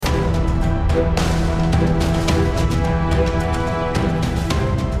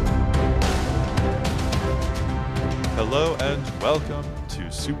Hello and welcome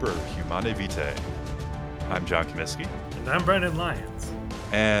to Super Humane Vitae. I'm John Comiskey. And I'm Brendan Lyons.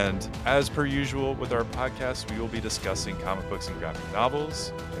 And as per usual with our podcast, we will be discussing comic books and graphic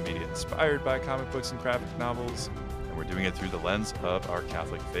novels, and media inspired by comic books and graphic novels, and we're doing it through the lens of our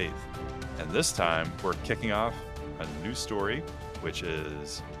Catholic faith. And this time, we're kicking off a new story, which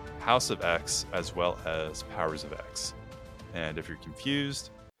is House of X as well as Powers of X. And if you're confused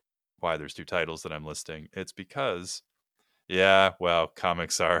why there's two titles that I'm listing, it's because,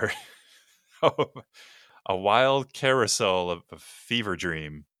 comics are a wild carousel of a fever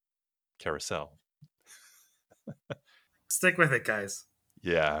dream. Carousel. Stick with it, guys.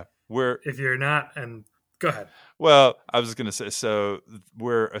 Yeah. If you're not, and go ahead. Well, I was going to say, so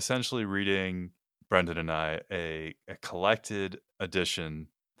we're essentially reading, Brendan and I, a collected edition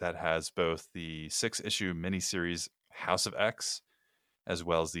that has both the 6-issue miniseries House of X, as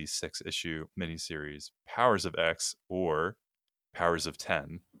well as the 6-issue miniseries Powers of X, or Powers of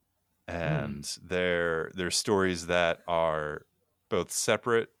 10. And they're stories that are both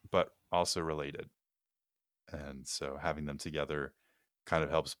separate but also related. And so having them together kind of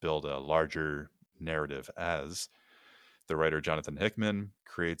helps build a larger narrative, as the writer Jonathan Hickman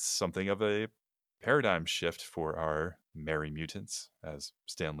creates something of a paradigm shift for our merry mutants, as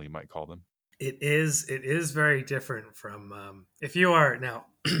Stan Lee might call them. It is very different from if you are now,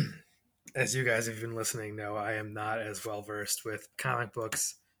 as you guys have been listening know, I am not as well versed with comic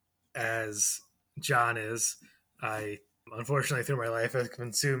books as John is. I unfortunately through my life have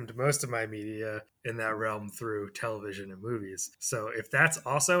consumed most of my media in that realm through television and movies. So if that's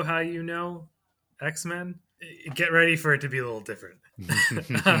also how you know X-Men, get ready for it to be a little different.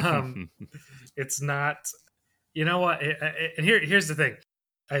 It's not, you know what? And here's the thing.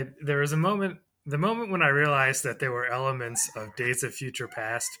 There was the moment when I realized that there were elements of Days of Future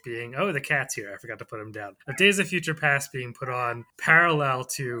Past being, the cat's here, I forgot to put him down, of Days of Future Past being put on parallel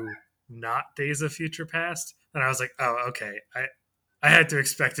to not Days of Future Past, and I was like, oh, okay, I had to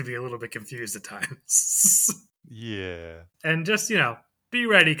expect to be a little bit confused at times. Yeah. And just, be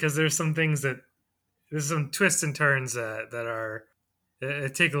ready, because there's some twists and turns that are,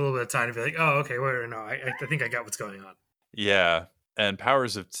 it take a little bit of time to be like, oh, okay, wait, no, I think I got what's going on. Yeah. And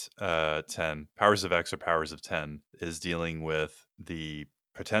Powers of 10, Powers of X or Powers of 10 is dealing with the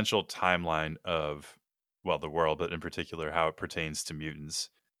potential timeline of, the world, but in particular how it pertains to mutants.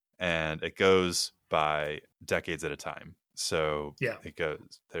 And it goes by decades at a time. So it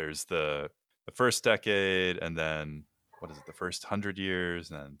goes, there's the first decade, and then, what is it, the first 100 years,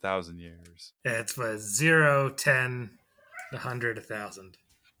 and then 1,000 years? Yeah, it's 0, 10, 100, 1,000.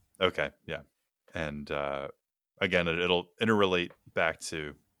 Okay, yeah. And again, it'll interrelate back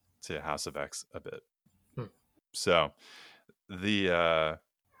to House of X a bit. So the I'm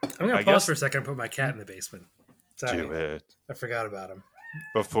gonna pause for a second and put my cat in the basement. Sorry. Do it. I forgot about him.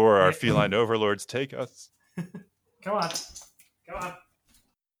 Before our feline overlords take us. Come on.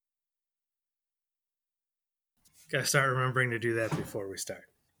 Gotta start remembering to do that before we start.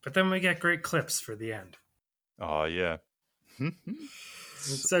 But then we get great clips for the end. Oh, yeah.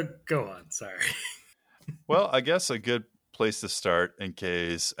 So go on. Sorry. Well, I guess a good place to start, in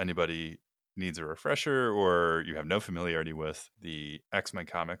case anybody needs a refresher or you have no familiarity with the X-Men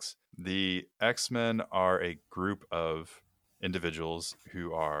comics. The X-Men are a group of individuals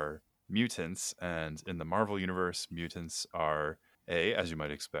who are mutants, and in the Marvel universe, mutants are as you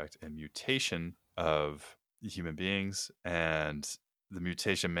might expect, a mutation of human beings, and the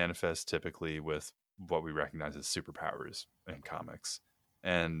mutation manifests typically with what we recognize as superpowers in comics.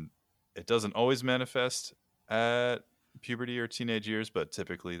 And it doesn't always manifest at puberty or teenage years, but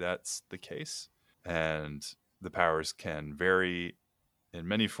typically that's the case. And the powers can vary in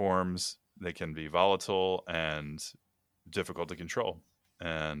many forms. They can be volatile and difficult to control.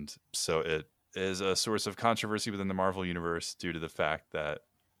 And so it is a source of controversy within the Marvel universe due to the fact that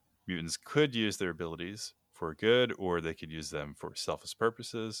mutants could use their abilities for good, or they could use them for selfish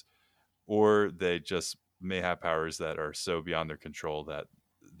purposes, or they just may have powers that are so beyond their control that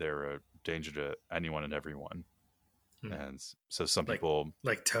they're a danger to anyone and everyone. And so some people...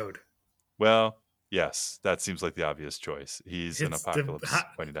 Like Toad. Well, yes, that seems like the obvious choice. He's an apocalypse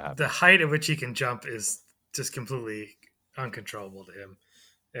waiting to happen. The height at which he can jump is just completely uncontrollable to him.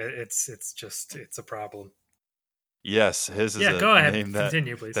 It's a problem. Yes, his is go ahead. Name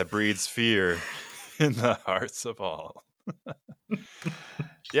Continue, please. That breeds fear in the hearts of all.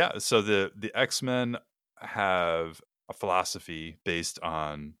 Yeah, so the X-Men have a philosophy based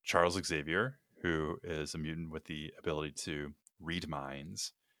on Charles Xavier, who is a mutant with the ability to read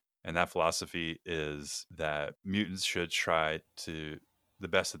minds. And that philosophy is that mutants should try to, the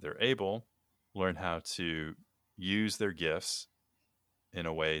best that they're able, learn how to use their gifts in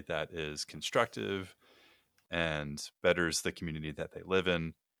a way that is constructive and betters the community that they live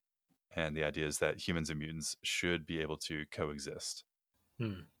in. And the idea is that humans and mutants should be able to coexist.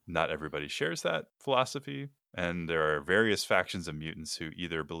 Not everybody shares that philosophy, and there are various factions of mutants who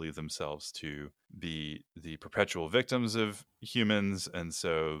either believe themselves to be the perpetual victims of humans, and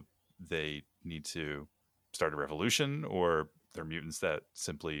so they need to start a revolution, or they're mutants that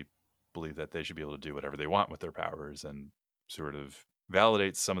simply believe that they should be able to do whatever they want with their powers, and sort of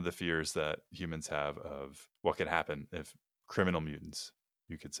validates some of the fears that humans have of what could happen if criminal mutants,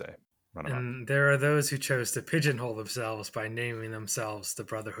 you could say, run amok. And there are those who chose to pigeonhole themselves by naming themselves the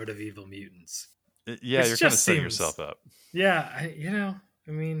Brotherhood of Evil Mutants. Yeah, you're kind of setting yourself up. Yeah,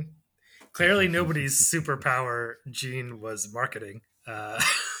 I mean, clearly nobody's superpower gene was marketing.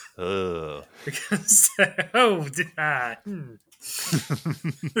 Because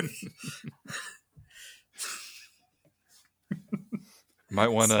might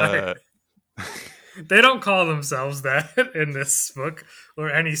want to. They don't call themselves that in this book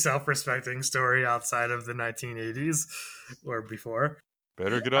or any self-respecting story outside of the 1980s or before.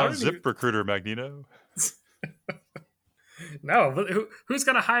 Better get on ZipRecruiter, Magneto. No, but who's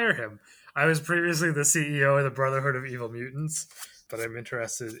going to hire him? I was previously the CEO of the Brotherhood of Evil Mutants, but I'm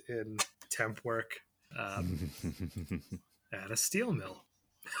interested in temp work at a steel mill.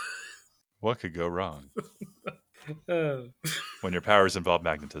 What could go wrong? When your powers involve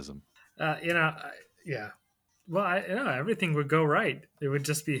magnetism. Yeah. Well, everything would go right. It would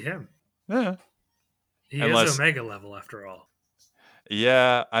just be him. Yeah. He is Omega level after all.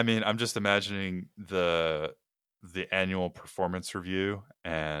 Yeah, I mean, I'm just imagining the annual performance review,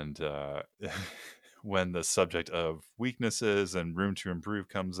 and when the subject of weaknesses and room to improve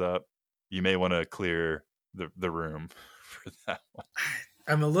comes up, you may want to clear the room for that one.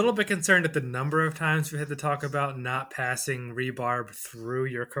 I'm a little bit concerned at the number of times we had to talk about not passing rebarb through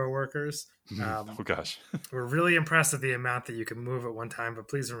your coworkers. Oh gosh. We're really impressed at the amount that you can move at one time, but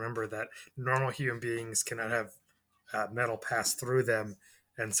please remember that normal human beings cannot have metal pass through them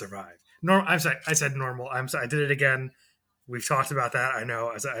and survive. I'm sorry, I said normal. I'm sorry, I did it again. We've talked about that. I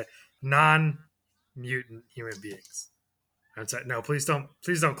know. Non-mutant human beings. I'm sorry. No, please don't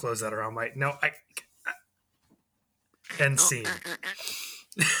close that around my. No, end scene.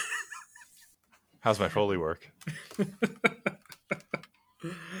 How's my Foley work?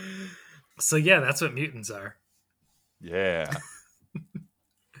 So yeah, that's what mutants are. Yeah.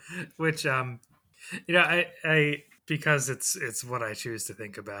 Which I because it's what I choose to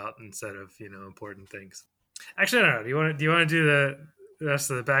think about instead of important things. Actually, I don't know. Do you want to do the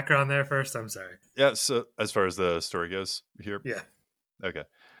rest of the background there first? I'm sorry. Yeah. So as far as the story goes here. Yeah. Okay.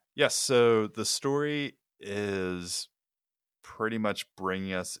 Yes. So the story is pretty much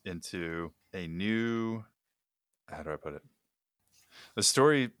bringing us into a new. How do I put it? The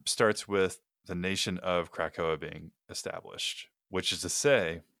story starts with the nation of Krakoa being established, which is to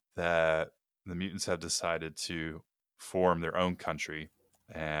say that the mutants have decided to form their own country,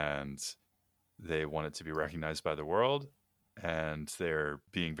 and they want it to be recognized by the world, and they're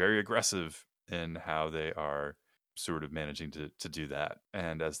being very aggressive in how they are sort of managing to do that.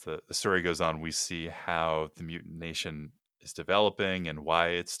 And as the story goes on, we see how the mutant nation is developing and why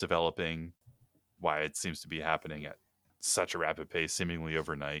it's developing, why it seems to be happening at such a rapid pace, seemingly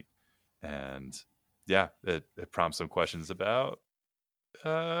overnight. And yeah, it prompts some questions about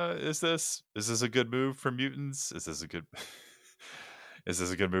is this a good move for mutants? Is this a good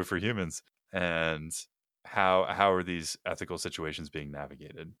move for humans? And how are these ethical situations being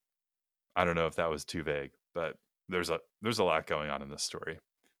navigated? I don't know if that was too vague, but there's a lot going on in this story,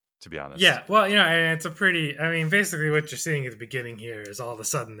 to be honest. Yeah, well, it's a pretty. I mean, basically, what you're seeing at the beginning here is all of a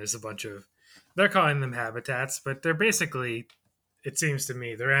sudden there's a bunch of. They're calling them habitats, but they're basically, it seems to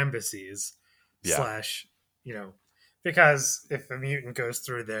me, they're embassies. Yeah. / because if a mutant goes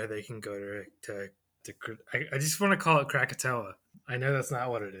through there, they can go to I just want to call it Krakatoa. I know that's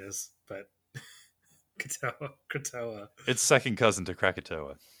not what it is, but Kratoa. It's second cousin to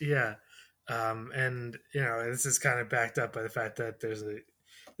Krakatoa. Yeah. And this is kind of backed up by the fact that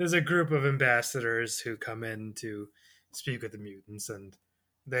there's a group of ambassadors who come in to speak with the mutants, and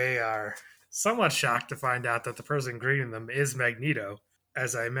they are somewhat shocked to find out that the person greeting them is Magneto,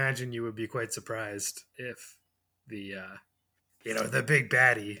 as I imagine you would be quite surprised if the big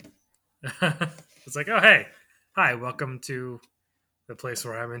baddie was like, oh, hey, hi, welcome to the place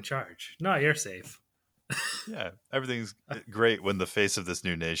where I'm in charge. No, you're safe. Yeah, everything's great when the face of this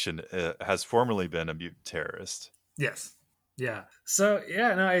new nation has formerly been a mutant terrorist. Yes. Yeah. So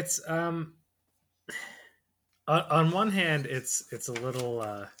yeah, no, it's on one hand, it's a little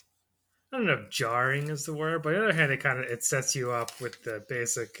I don't know if jarring is the word, but on the other hand, it sets you up with the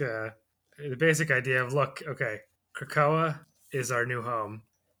basic idea of look, okay, Krakoa is our new home.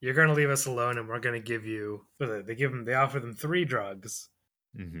 You're going to leave us alone, and we're going to give you. They offer them three drugs.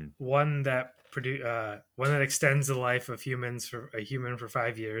 Mm-hmm. One that extends the life of humans for a human for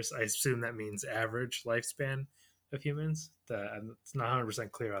 5 years. I assume that means average lifespan of humans. I'm not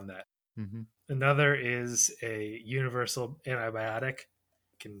 100% clear on that. Mm-hmm. Another is a universal antibiotic.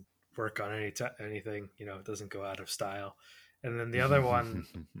 Can work on anything. It doesn't go out of style. And then the other one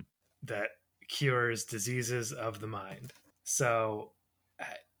that cures diseases of the mind. So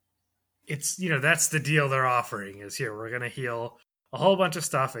it's that's the deal they're offering is here we're going to heal a whole bunch of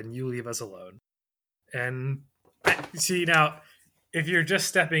stuff and you leave us alone. And see, now if you're just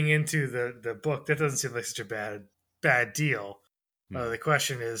stepping into the book, that doesn't seem like such a bad deal. The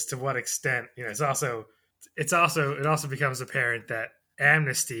question is to what extent. It also becomes apparent that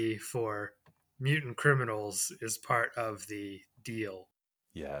amnesty for mutant criminals is part of the deal.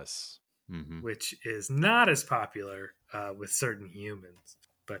 Yes. Mm-hmm. Which is not as popular with certain humans.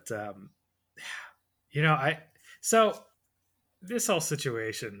 But so this whole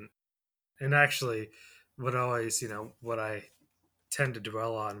situation, and actually what I tend to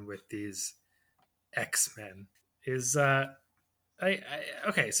dwell on with these X-Men is they're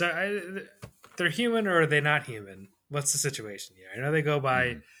human or are they not human? What's the situation here? I know they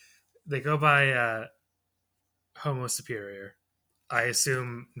go by Homo Superior. I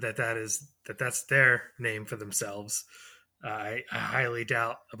assume that's their name for themselves. I highly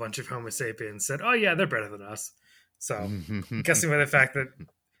doubt a bunch of Homo sapiens said, "Oh yeah, they're better than us." So, I'm guessing by the fact that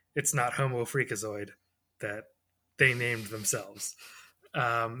it's not Homo Freakazoid that they named themselves.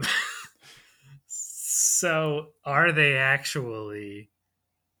 So, are they actually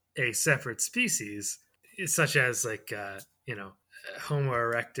a separate species, such as Homo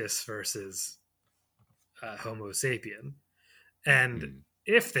erectus versus Homo sapien? And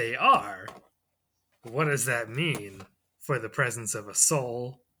if they are, what does that mean for the presence of a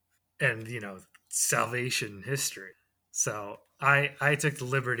soul and, salvation history? So I took the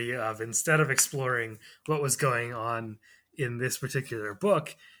liberty of, instead of exploring what was going on in this particular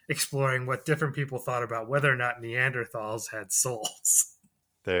book, exploring what different people thought about whether or not Neanderthals had souls.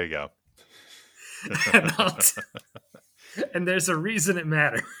 There you go. And there's a reason it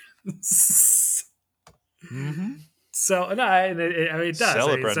matters. Mm-hmm. So no, it does.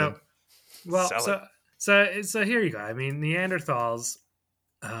 Sell it, Brendan. So here you go. I mean, Neanderthals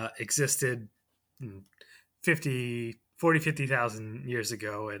existed 50,000 years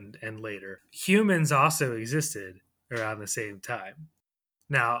ago and later. Humans also existed around the same time.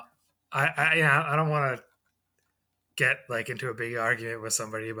 Now, I don't want to get into a big argument with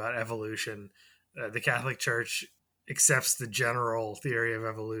somebody about evolution. The Catholic Church accepts the general theory of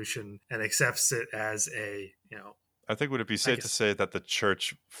evolution and accepts it as I think would it be safe to say that the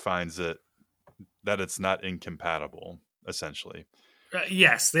church finds that it's not incompatible, essentially?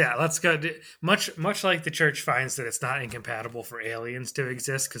 Yes, yeah. Let's go. Much like the church finds that it's not incompatible for aliens to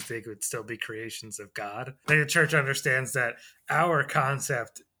exist because they could still be creations of God. I think the church understands that our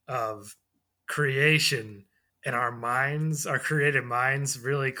concept of creation and our created minds,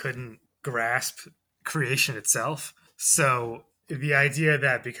 really couldn't grasp creation itself. So the idea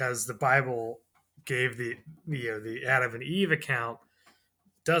that because the Bible gave the Adam and Eve account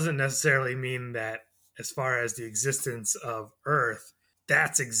doesn't necessarily mean that as far as the existence of Earth,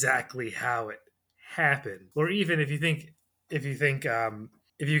 that's exactly how it happened. Or even if you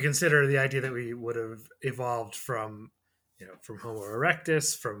consider the idea that we would have evolved from Homo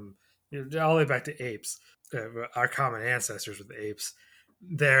erectus, from all the way back to apes, our common ancestors with the apes,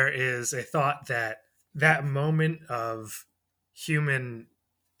 there is a thought that moment of human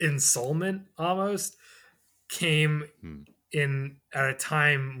ensoulment almost came in at a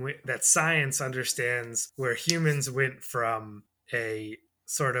time that science understands, where humans went from a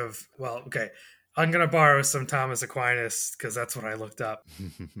sort of, I'm going to borrow some Thomas Aquinas because that's what I looked up.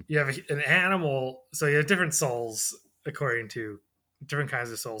 You have an animal, so you have different souls different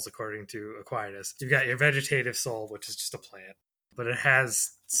kinds of souls according to Aquinas. You've got your vegetative soul, which is just a plant, but it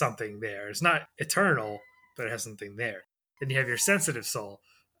has something there. It's not eternal, but it has something there. Then you have your sensitive soul,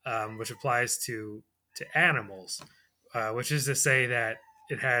 which applies to animals, which is to say that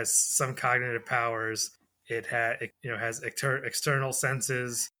it has some cognitive powers. It has external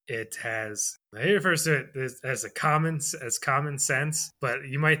senses. It refers to it as common sense, but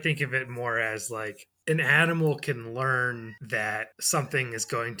you might think of it more as like an animal can learn that something is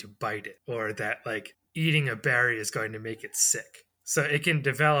going to bite it, or that eating a berry is going to make it sick. So it can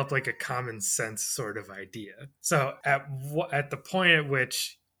develop like a common sense sort of idea. So at the point at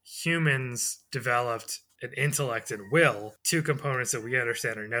which humans developed an intellect and will, two components that we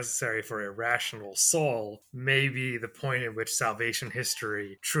understand are necessary for a rational soul, may be the point at which salvation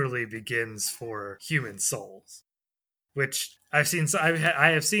history truly begins for human souls. Which I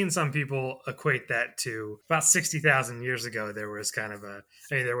have seen some people equate that to about 60,000 years ago. There was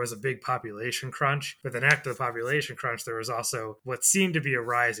there was a big population crunch, but then after the population crunch, there was also what seemed to be a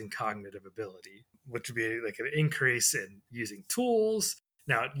rise in cognitive ability, which would be like an increase in using tools.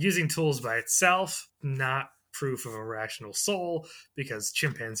 Now, using tools by itself, not proof of a rational soul, because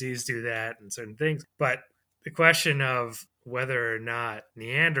chimpanzees do that and certain things. But the question of whether or not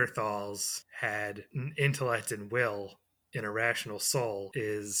Neanderthals had an intellect and will in a rational soul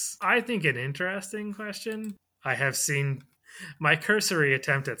is, I think, an interesting question. I have seen my cursory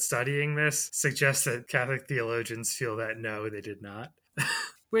attempt at studying this suggests that Catholic theologians feel that no, they did not,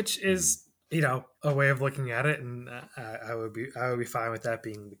 which is, a way of looking at it, and I would be fine with that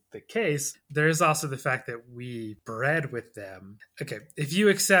being the case. There's also the fact that we bred with them. Okay, if you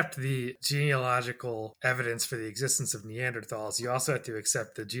accept the genealogical evidence for the existence of Neanderthals, you also have to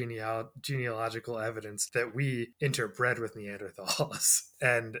accept the genealogical evidence that we interbred with Neanderthals,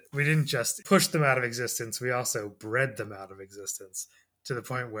 and we didn't just push them out of existence; we also bred them out of existence to the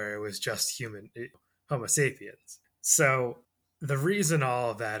point where it was just Homo sapiens. So the reason all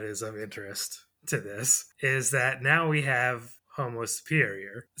of that is of interest to this is that now we have Homo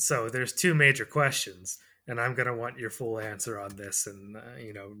superior. So there's two major questions, and I'm going to want your full answer on this, and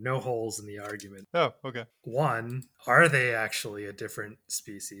no holes in the argument. Oh, okay. One, are they actually a different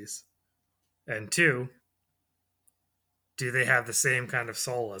species? And two, do they have the same kind of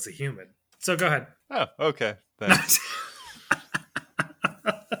soul as a human? So go ahead. Oh, okay. Thanks.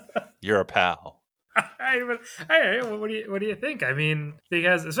 You're a pal. What do you think? I mean,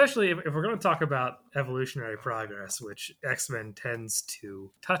 because especially if we're going to talk about evolutionary progress, which X-Men tends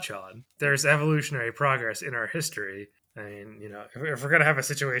to touch on, there's evolutionary progress in our history. I mean, if we're going to have a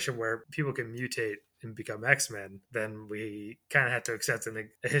situation where people can mutate and become X-Men, then we kind of have to accept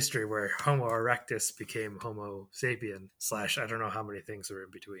a history where Homo erectus became Homo sapien / I don't know how many things were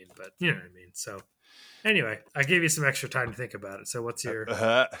in between, but you know what I mean. So anyway, I gave you some extra time to think about it. So what's your...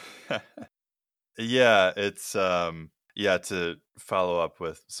 Yeah, it's to follow up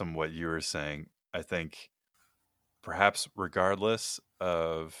with some of what you were saying, I think perhaps regardless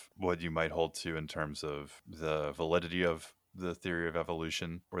of what you might hold to in terms of the validity of the theory of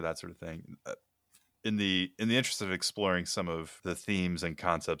evolution or that sort of thing, in the interest of exploring some of the themes and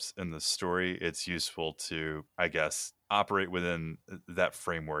concepts in the story, it's useful to, I guess, operate within that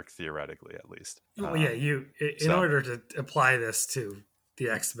framework theoretically, at least. Well, yeah, in order to apply this to the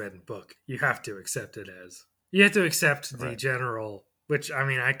X-Men book, you have to accept it as... You have to accept the general, which, I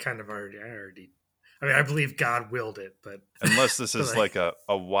mean, I believe God willed it, but... Unless this is like a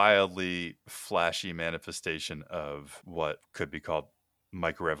wildly flashy manifestation of what could be called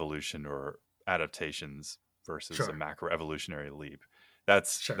microevolution or adaptations versus a macroevolutionary leap.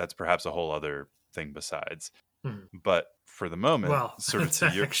 That's perhaps a whole other thing besides. But for the moment... Well,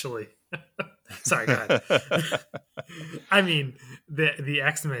 actually... Sorry, go ahead. I mean, the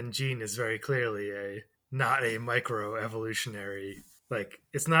X-Men gene is very clearly not a microevolutionary, like,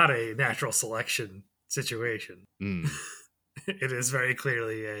 it's not a natural selection situation. It is very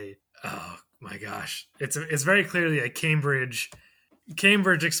clearly oh my gosh, it's very clearly a Cambridge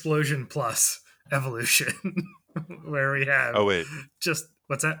explosion plus evolution, where we have... Oh wait, just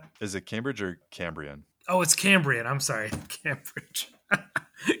what's that? Is it Cambridge or Cambrian? Oh, it's Cambrian. I'm sorry, Cambridge.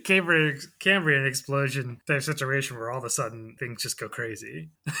 Cambrian explosion type situation where all of a sudden things just go crazy,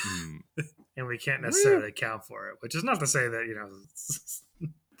 and we can't necessarily account for it. Which is not to say that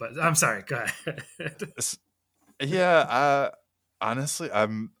but I'm sorry. Go ahead. Yeah, honestly,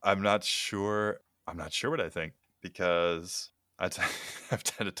 I'm not sure. I'm not sure what I think, because I've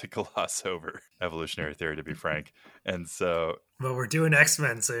tended to gloss over evolutionary theory, to be frank, and so. But we're doing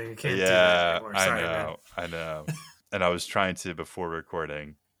X-Men, so you can't do that anymore. Sorry, I know. And I was trying to, before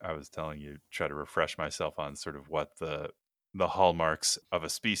recording, I was telling you, try to refresh myself on sort of what the hallmarks of a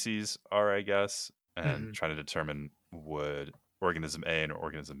species are, I guess, and try to determine, would organism A and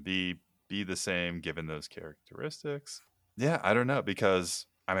organism B be the same given those characteristics? Yeah, I don't know, because,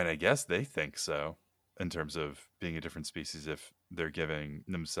 I mean, I guess they think so in terms of being a different species if they're giving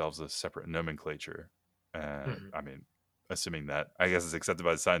themselves a separate nomenclature. And I mean, assuming that, I guess, is accepted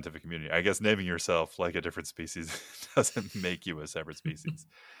by the scientific community. I guess naming yourself like a different species doesn't make you a separate species.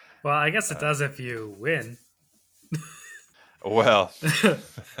 Well, I guess it does if you win. Well,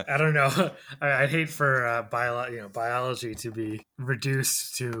 I don't know. I'd hate for biology to be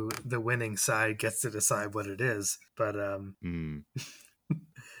reduced to the winning side gets to decide what it is. But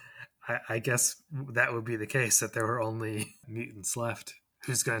I guess that would be the case, that there were only mutants left.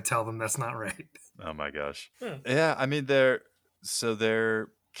 Who's going to tell them that's not right? Oh my gosh. Huh. Yeah, I mean they're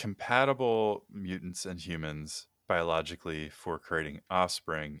compatible mutants and humans biologically for creating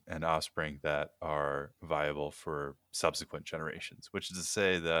offspring, and offspring that are viable for subsequent generations, which is to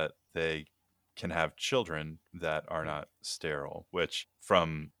say that they can have children that are not sterile, which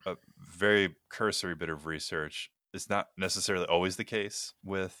from a very cursory bit of research is not necessarily always the case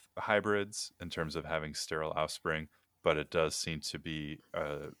with hybrids in terms of having sterile offspring, but it does seem to be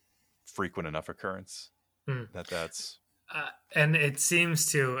a frequent enough occurrence that that's and it seems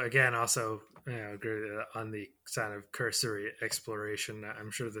to, again, also agree on the kind of cursory exploration.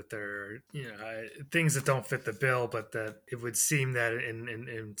 I'm sure that there are things that don't fit the bill, but that it would seem that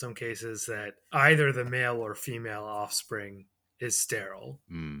in some cases that either the male or female offspring is sterile,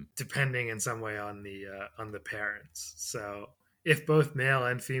 depending in some way on the parents. So if both male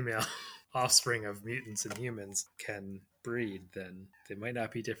and female offspring of mutants and humans can breed, then they might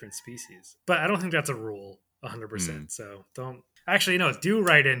not be different species. But I don't think that's a rule 100%. So don't actually, do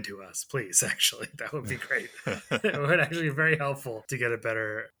write into us, please. Actually, that would be great. It would actually be very helpful to get a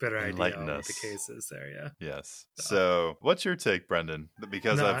better idea of what the case is there. Yeah. Yes. So what's your take, Brendan?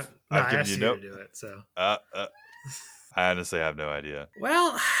 Because I've given you to do it. So I honestly have no idea.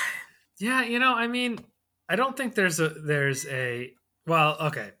 Well, yeah, I mean, I don't think there's a well,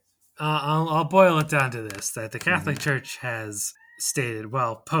 okay. I'll boil it down to this: that the Catholic Church has stated,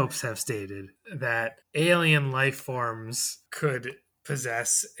 well, popes have stated, that alien life forms could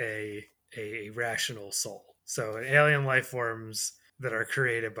possess a rational soul. So alien life forms that are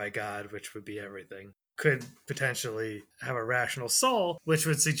created by God, which would be everything, could potentially have a rational soul, which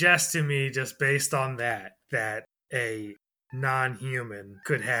would suggest to me, just based on that a non-human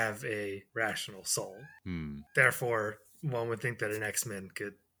could have a rational soul. Therefore, one would think that an X-Men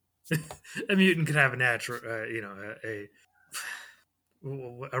could a mutant could have a natural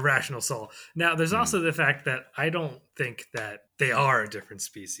a rational soul. Now, there's also the fact that I don't think that they are a different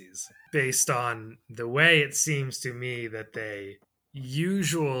species, based on the way it seems to me that they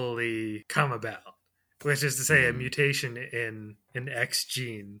usually come about, which is to say a mutation in an X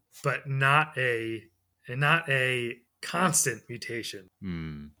gene, but not a constant mutation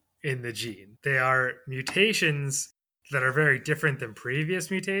in the gene. They are mutations that are very different than previous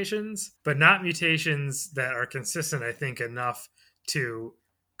mutations, but not mutations that are consistent, I think, enough to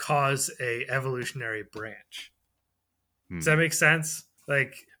cause a evolutionary branch. Does that make sense?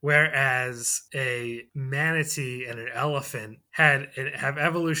 Like, whereas a manatee and an elephant have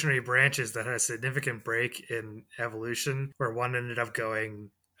evolutionary branches that had a significant break in evolution, where one ended up going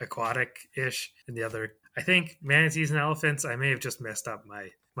aquatic-ish and the other, I think manatees and elephants, I may have just messed up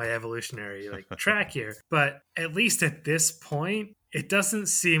my evolutionary track here, but at least at this point, it doesn't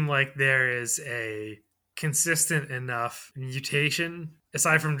seem like there is a consistent enough mutation,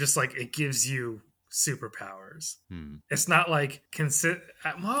 aside from just it gives you superpowers. It's not like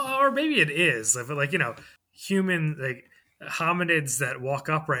or maybe it is, but human hominids that walk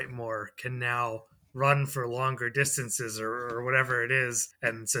upright more can now run for longer distances or whatever it is,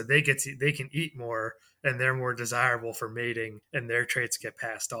 and so they can eat more, and they're more desirable for mating, and their traits get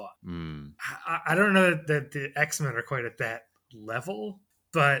passed on. I don't know that the X-Men are quite at that level,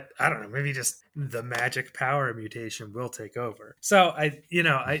 but I don't know, maybe just the magic power mutation will take over. So I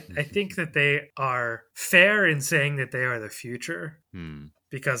think that they are fair in saying that they are the future,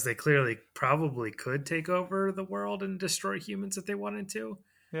 because they clearly probably could take over the world and destroy humans if they wanted to.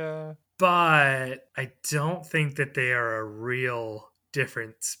 Yeah. But I don't think that they are a real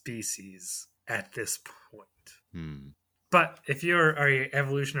different species at this point. But if you're an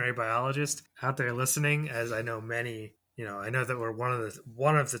evolutionary biologist out there listening, as I know many, I know that we're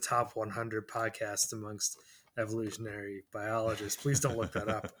one of the top 100 podcasts amongst evolutionary biologists. Please don't look that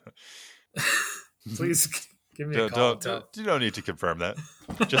up. Please give me a call. You don't need to confirm that.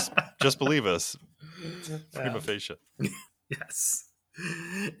 Just believe us. Prima facie. Yes.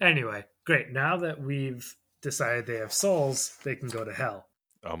 Anyway, great. Now that we've decided they have souls, they can go to hell.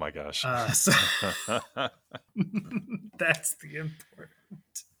 Oh my gosh. So that's the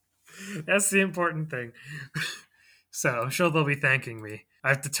important thing. So I'm sure they'll be thanking me.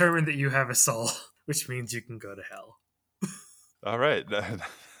 I've determined that you have a soul, which means you can go to hell. All right.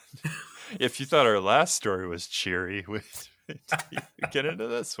 If you thought our last story was cheery, we get into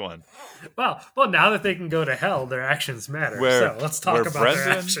this one. Well, now that they can go to hell, their actions matter. So let's talk about their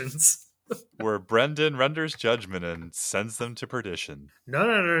actions. where Brendan renders judgment and sends them to perdition. No,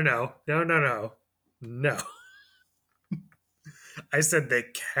 no, no, no, no, no, no, no. I said they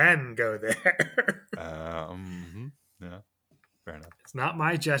can go there. Yeah, fair enough. It's not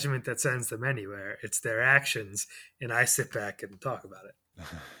my judgment that sends them anywhere. It's their actions, and I sit back and talk about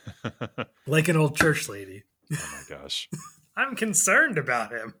it. Like an old church lady. Oh my gosh. I'm concerned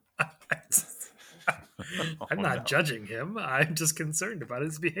about him. I'm not no. judging him. I'm just concerned about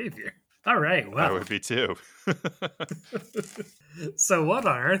his behavior. All right, I well. would be too. So what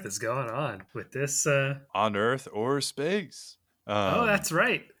on earth is going on with this? On Earth or space? Oh, that's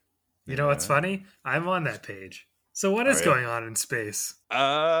right. You know what's funny? I'm on that page. So what is going on in space?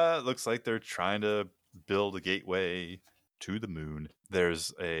 Looks like they're trying to build a gateway to the moon.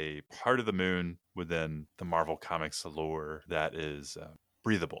 There's a part of the moon within the Marvel Comics lore that is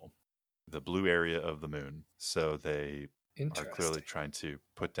breathable, the blue area of the moon. So they are clearly trying to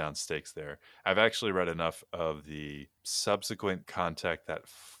put down stakes there. I've actually read enough of the subsequent content that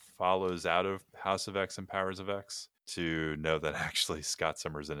follows out of House of X and Powers of X to know that actually Scott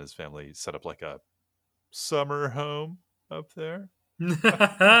Summers and his family set up like a summer home up there.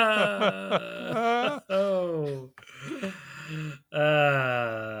 Oh.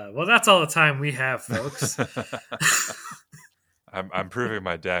 Well, that's all the time we have, folks. I'm proving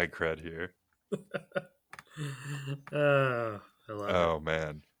my dad cred here. Oh,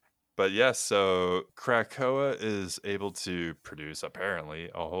 man. But yes, so Krakoa is able to produce apparently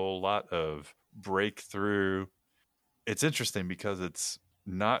a whole lot of breakthrough. It's interesting because it's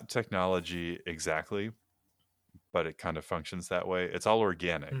not technology exactly, but it kind of functions that way. It's all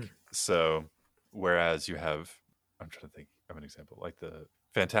organic. So whereas you have, I'm trying to think of an example, like the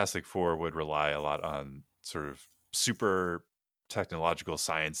Fantastic Four would rely a lot on sort of super technological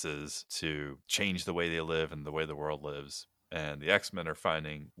sciences to change the way they live and the way the world lives. And the X-Men are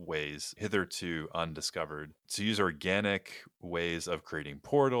finding ways hitherto undiscovered to use organic ways of creating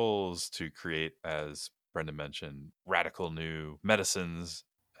portals, to create, as Brendan mentioned, radical new medicines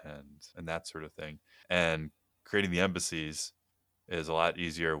and that sort of thing. And creating the embassies is a lot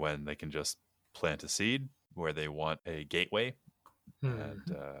easier when they can just plant a seed where they want a gateway, and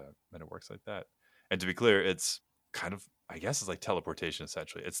it works like that. And to be clear, it's kind of, I guess, it's like teleportation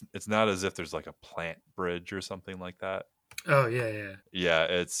essentially. It's not as if there's like a plant bridge or something like that. Oh yeah.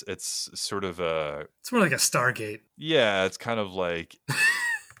 It's sort of it's more like a Stargate. Yeah, it's kind of like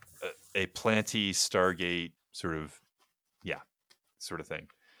a planty Stargate sort of thing.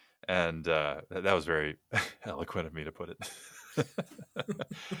 And that was very eloquent of me to put it.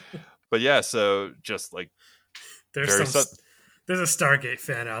 But yeah, so just like there's a Stargate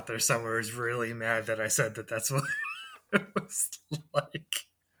fan out there somewhere who's really mad that I said that's what it was like.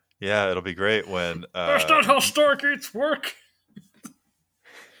 Yeah, it'll be great when that's not how Stargates work.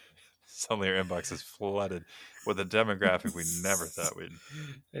 Suddenly your inbox is flooded with a demographic we never thought we'd.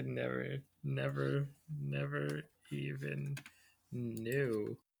 I never even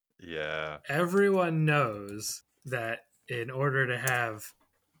knew. Yeah. Everyone knows that in order to have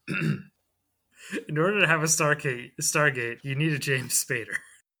a Stargate, you need a James Spader.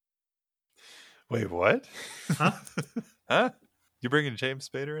 Wait, what? Huh? Huh? You bringing James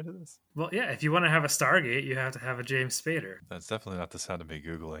Spader into this? Well, yeah. If you want to have a Stargate, you have to have a James Spader. That's definitely not the sound of me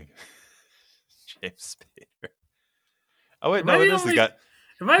Googling James Spader. Oh wait, no, it is the guy.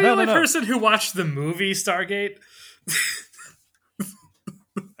 Am I the only person who watched the movie Stargate?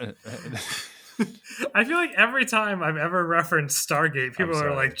 I feel like every time I've ever referenced Stargate, people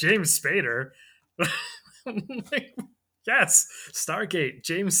are like, James Spader. Like, yes, Stargate,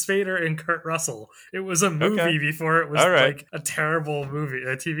 James Spader and Kurt Russell. It was a movie before it was like a terrible movie,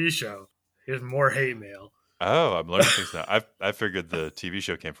 a TV show. Here's more hate mail. Oh, I'm learning things now. I figured the TV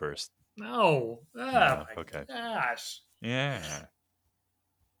show came first. No. My okay. Gosh. Yeah.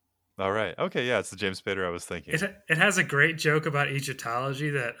 All right. Okay. Yeah, it's the James Spader I was thinking. It has a great joke about Egyptology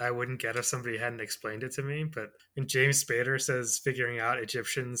that I wouldn't get if somebody hadn't explained it to me. But when James Spader says figuring out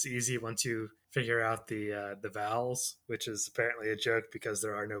Egyptians easy once you figure out the vowels, which is apparently a joke because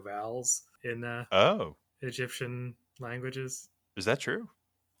there are no vowels in Egyptian languages. Is that true?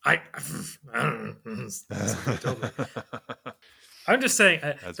 I don't know. Somebody told me. I'm just saying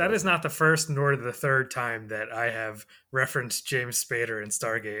that is not the first nor the third time that I have referenced James Spader and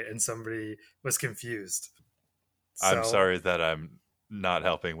Stargate and somebody was confused. I'm sorry that I'm not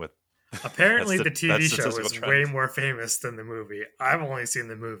helping with. Apparently the TV show was way more famous than the movie. I've only seen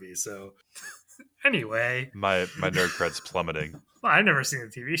the movie, so anyway. My nerd cred's plummeting. Well, I've never seen the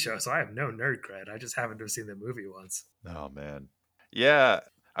TV show, so I have no nerd cred. I just happen to have seen the movie once. Oh, man. Yeah,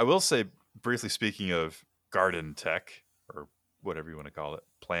 I will say, briefly speaking of garden tech, or whatever you want to call it,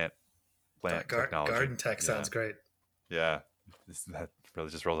 plant plant technology. Garden tech sounds great. Yeah, that really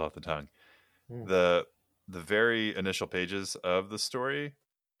just rolls off the tongue. Mm. The very initial pages of the story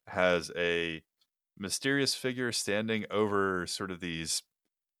has a mysterious figure standing over sort of these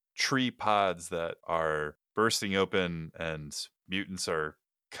tree pods that are bursting open and mutants are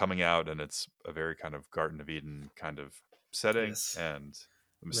coming out, and it's a very kind of Garden of Eden kind of setting. Yes. And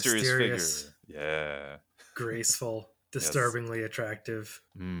a mysterious figure. Yeah. Graceful, disturbingly attractive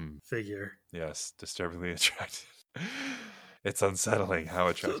figure. Yes, disturbingly attractive. It's unsettling how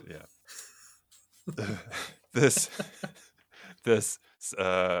attractive. Yeah. this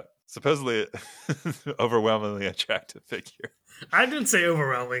supposedly overwhelmingly attractive figure. I didn't say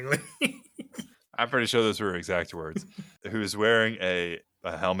overwhelmingly. I'm pretty sure those were exact words. Who's wearing a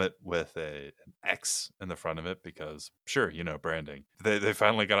helmet with an X in the front of it because, sure, you know, branding. They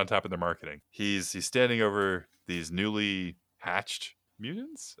finally got on top of their marketing. He's standing over these newly hatched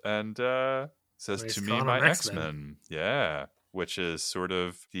mutants and says, "To me, my X-Men." Yeah. Which is sort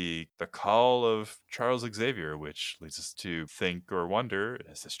of the call of Charles Xavier, which leads us to think or wonder,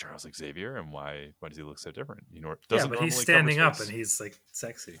 is this Charles Xavier, and why does he look so different? You know, but he's standing up and he's like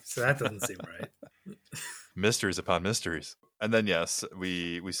sexy, so that doesn't seem right. Mysteries upon mysteries. And then yes,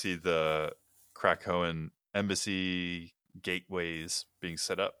 we see the Krakoan embassy gateways being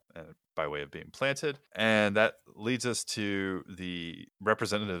set up by way of being planted, and that leads us to the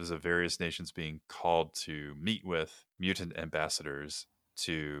representatives of various nations being called to meet with mutant ambassadors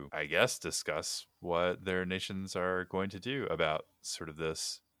to, I guess, discuss what their nations are going to do about sort of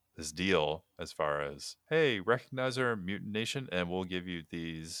this deal, as far as, hey, recognize our mutant nation and we'll give you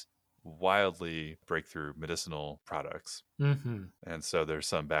these wildly breakthrough medicinal products. Mm-hmm. And so there's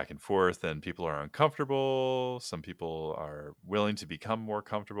some back and forth, and people are uncomfortable. Some people are willing to become more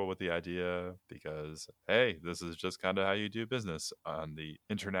comfortable with the idea because, hey, this is just kind of how you do business on the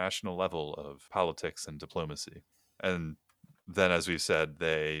international level of politics and diplomacy. And then, as we've said,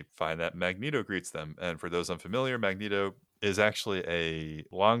 they find that Magneto greets them. And for those unfamiliar, Magneto is actually a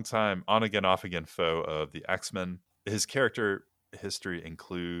longtime on-again, off-again foe of the X-Men. His character history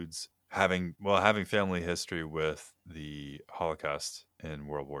includes having family history with the Holocaust in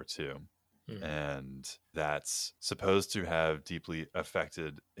World War II. And that's supposed to have deeply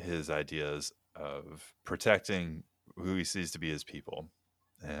affected his ideas of protecting who he sees to be his people.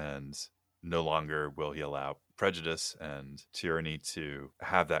 And no longer will he allow prejudice and tyranny to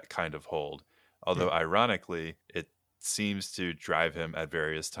have that kind of hold. Although ironically, it seems to drive him at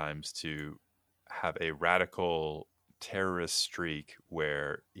various times to have a radical terrorist streak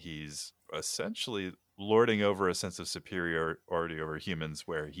where he's essentially lording over a sense of superiority over humans,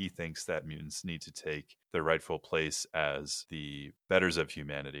 where he thinks that mutants need to take their rightful place as the betters of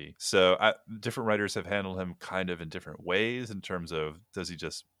humanity. So different writers have handled him kind of in different ways in terms of, does he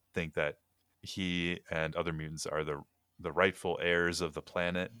just think that he and other mutants are the rightful heirs of the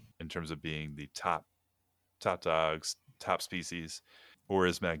planet in terms of being the top dogs, top species, or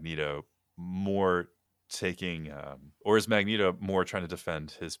is Magneto more trying to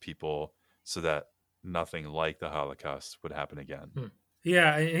defend his people so that nothing like the Holocaust would happen again?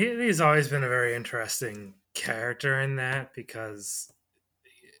 Yeah, he's always been a very interesting character in that, because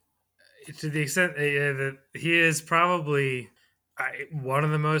to the extent that he is probably one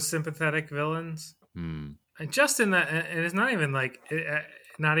of the most sympathetic villains. And just in that, and it's not even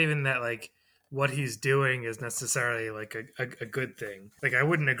that like what he's doing is necessarily like a good thing. Like, I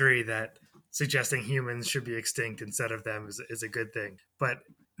wouldn't agree that suggesting humans should be extinct instead of them is a good thing. But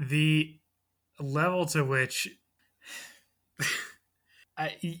the level to which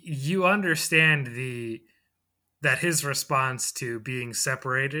you understand that his response to being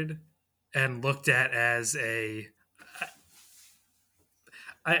separated and looked at as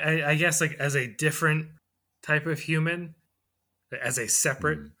I guess like as a different type of human, as a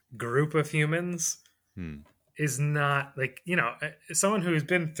separate group of humans, is not like, you know, someone who's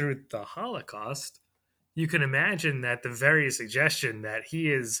been through the Holocaust. You can imagine that the very suggestion that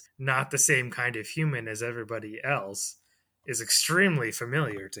he is not the same kind of human as everybody else is extremely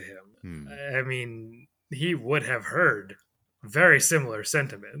familiar to him. I mean, he would have heard very similar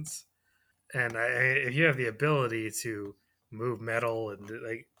sentiments. And if you have the ability to move metal, and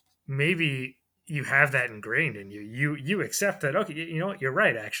like, maybe you have that ingrained in you. You accept that, okay, you know what, you're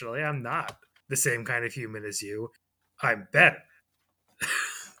right, actually. I'm not the same kind of human as you. I'm better.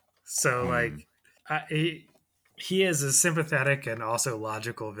 So, like, he is a sympathetic and also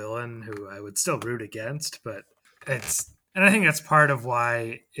logical villain who I would still root against, but and I think that's part of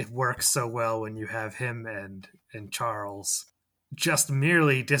why it works so well when you have him and Charles just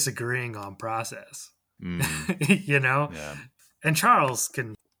merely disagreeing on process. You know? Yeah. And Charles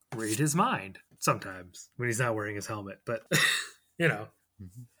can read his mind sometimes when he's not wearing his helmet. But you know,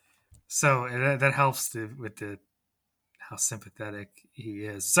 Mhm. so that helps with the how sympathetic he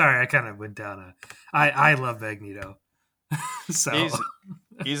is. Sorry, I kind of went down a. I love Magneto, so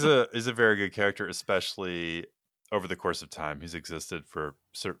He's a very good character, especially over the course of time. He's existed for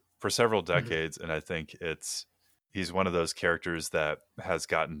several Mhm. decades, and I think he's one of those characters that has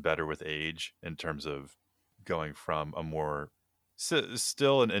gotten better with age in terms of going from a more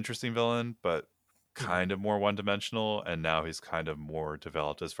still an interesting villain, but Mhm. kind of more one dimensional, and now he's kind of more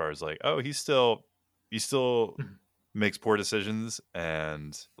developed as far as like, oh, he still Mhm. makes poor decisions,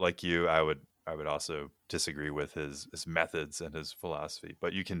 and like you, I would also disagree with his methods and his philosophy,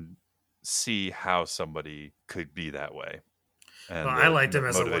 but you can see how somebody could be that way Well, and I the liked him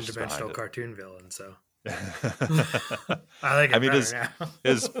as a motivations one-dimensional behind it. cartoon villain, so I like I it mean, better his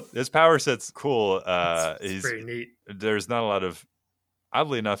now. his power set's cool. It's He's pretty neat. there's not a lot of,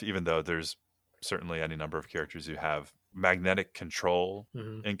 oddly enough, even though there's certainly any number of characters who have magnetic control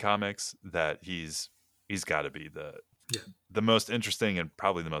Hmm. in comics, that he's got to be Yeah. the most interesting and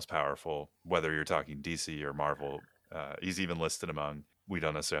probably the most powerful, whether you're talking DC or Marvel. He's even listed among, we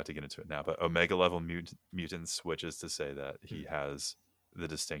don't necessarily have to get into it now, but Omega level mutants, which is to say that he has the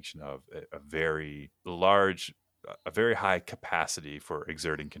distinction of a very large, a very high capacity for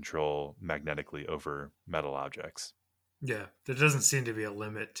exerting control magnetically over metal objects. Yeah, there doesn't seem to be a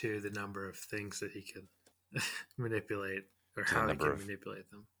limit to the number of things that he can manipulate or To the how he number can of manipulate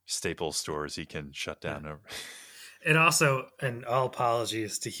them. Staples stores he can shut Yeah. down over. And also, and all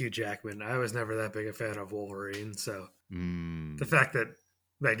apologies to Hugh Jackman, I was never that big a fan of Wolverine, so the Mm, fact that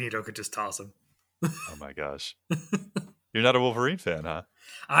Magneto could just toss him. oh my gosh. You're not a Wolverine fan, huh?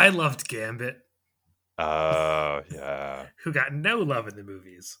 I loved Gambit, Oh, yeah. who got no love in the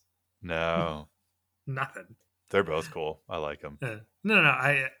movies. No, Nothing. they're both cool. I like them. No,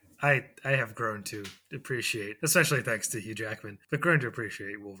 I have grown to appreciate, especially thanks to Hugh Jackman, but grown to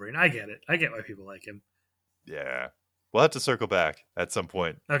appreciate Wolverine. I get it. I get why people like him. Yeah. We'll have to circle back at some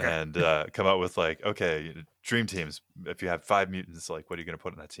point Okay. and come up with like, okay, dream teams. If you have 5 mutants, like, what are you going to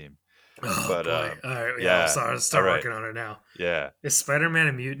put in that team? Oh But boy. All right. Yeah, yeah. I'll All start right. working on it now. Yeah. Is Spider-Man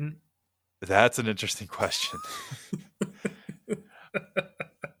a mutant? That's an interesting question.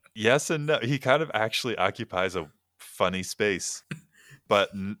 Yes and no. He kind of actually occupies a funny space, but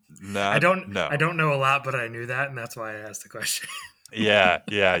not, I no. don't know a lot, but I knew that, and that's why I asked the question. Yeah.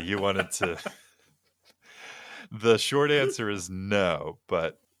 Yeah. You wanted to. The short answer is no,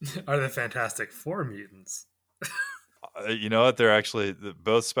 but Are the Fantastic Four mutants? you know what? They're actually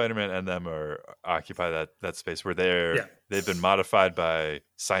both Spider-Man and them are occupy that space where Yeah. they've been modified by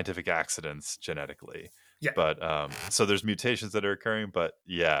scientific accidents genetically. Yeah. But so there's mutations that are occurring. But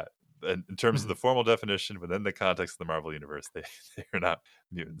yeah, in terms of the formal definition within the context of the Marvel universe, they are not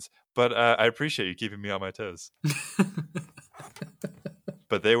mutants. But I appreciate you keeping me on my toes.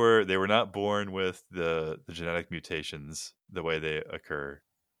 But they were not born with the genetic mutations the way they occur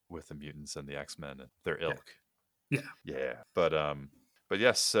with the mutants and the X-Men and their Yeah. ilk. Yeah. Yeah, but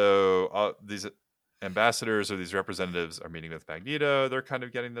yes. So these ambassadors or these representatives are meeting with Magneto. They're kind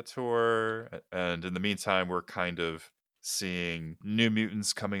of getting the tour, and in the meantime, we're kind of seeing new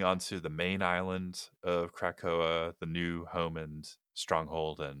mutants coming onto the main island of Krakoa, the new home and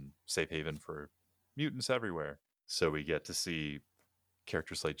stronghold and safe haven for mutants everywhere. So we get to see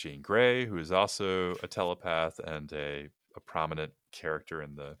characters like Jean Grey, who is also a telepath and a prominent character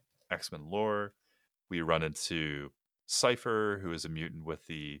in the X-Men lore. We run into Cypher, who is a mutant with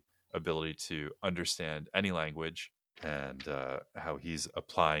the ability to understand any language, and how he's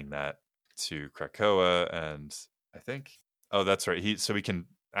applying that to Krakoa. And I think, oh, that's right. He can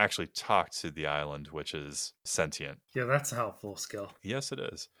actually talk to the island, which is sentient. Yeah, that's a helpful skill. Yes, it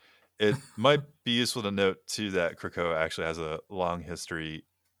is. It might be useful to note too that Krakoa actually has a long history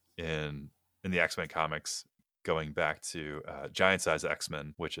in the X-Men comics, going back to Giant Size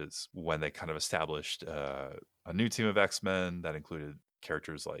X-Men, which is when they kind of established a new team of X-Men that included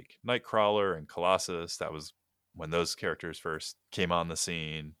characters like Nightcrawler and Colossus. That was when those characters first came on the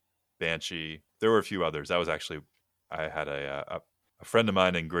scene. Banshee. There were a few others. That was actually, I had a friend of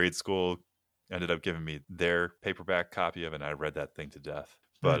mine in grade school ended up giving me their paperback copy of it, and I read that thing to death.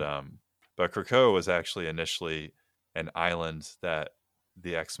 But Krakoa was actually initially an island that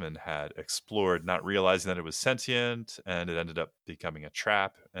the X-Men had explored, not realizing that it was sentient, and it ended up becoming a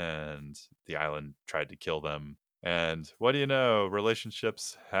trap, and the island tried to kill them. And what do you know?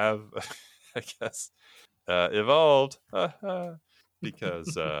 Relationships have, I guess, evolved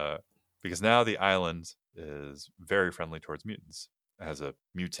because now the island is very friendly towards mutants. It has a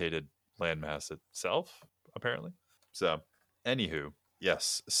mutated landmass itself, apparently. So, anywho,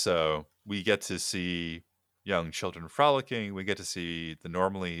 Yes. So we get to see young children frolicking. We get to see the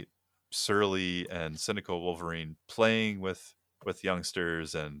normally surly and cynical Wolverine playing with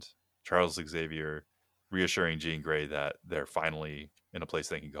youngsters, and Charles Xavier reassuring Jean Grey that they're finally in a place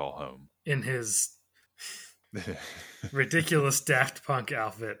they can call home. In his ridiculous Daft Punk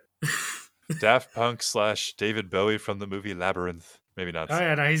outfit. Daft Punk / David Bowie from the movie Labyrinth. Maybe not. Oh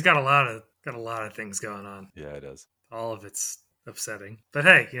yeah, no, he's got a lot of things going on. Yeah, it is. All of it's upsetting. But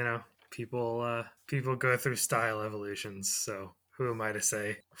hey, people go through style evolutions, so who am I to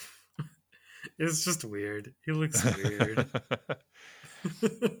say? It's just weird. He looks weird.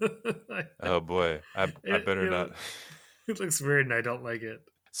 Oh boy, I better not. It looks weird and I don't like it.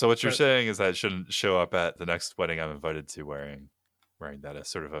 So what you're saying is that it shouldn't show up at the next wedding I'm invited to wearing that as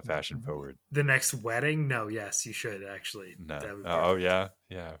sort of a fashion forward. The next wedding? No, yes, you should actually. No. Oh yeah.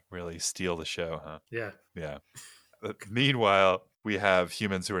 Really steal the show, huh? Yeah. Meanwhile, we have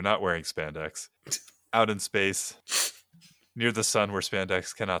humans who are not wearing spandex out in space near the sun where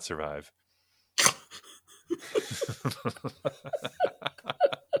spandex cannot survive.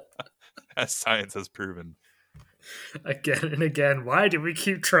 As science has proven. Again and again. Why do we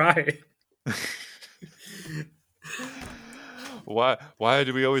keep trying? Why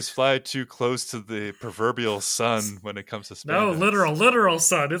do we always fly too close to the proverbial sun when it comes to spandex? No, literal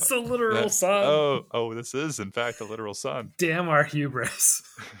sun. It's the literal sun. Oh, this is in fact a literal sun. Damn our hubris.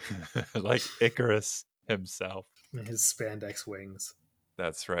 Like Icarus himself. His spandex wings.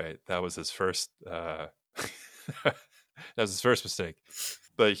 That's right. That was his first that was his first mistake.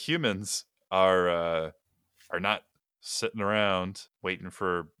 But humans are not sitting around waiting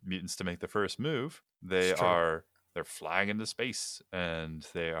for mutants to make the first move. They're flying into space, and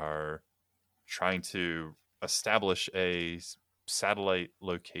they are trying to establish a satellite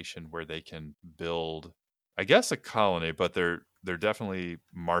location where they can build, I guess, a colony, but they're definitely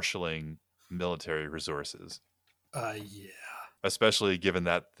marshaling military resources. Yeah. Especially given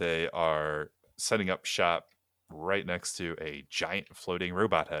that they are setting up shop right next to a giant floating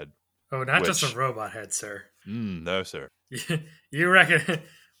robot head. Oh, not just a robot head, sir. No, sir. We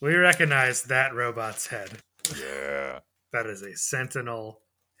recognize that robot's head. Yeah. That is a Sentinel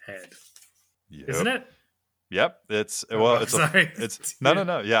head. Yep. Isn't it? Yep. It's sorry. It's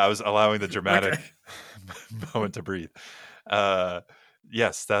no. Yeah, I was allowing the dramatic moment to breathe.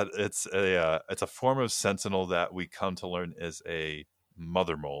 Yes, that it's a form of Sentinel that we come to learn is a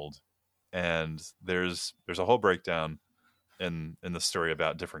mother mold, and there's a whole breakdown in the story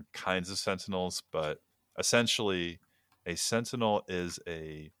about different kinds of Sentinels, but essentially a Sentinel is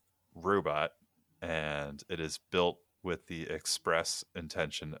a robot, and it is built with the express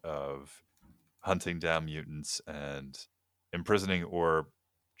intention of hunting down mutants and imprisoning, or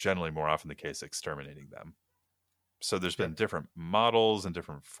generally more often the case, exterminating them. So there's been different models and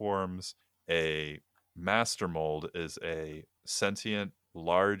different forms. A master mold is a sentient,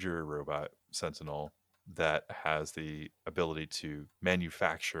 larger robot Sentinel that has the ability to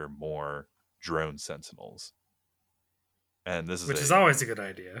manufacture more drone Sentinels. And this is which is always a good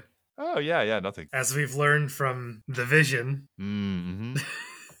idea. Oh yeah, nothing. As we've learned from The Vision, mm-hmm.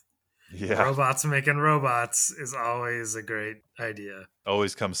 Yeah, robots making robots is always a great idea.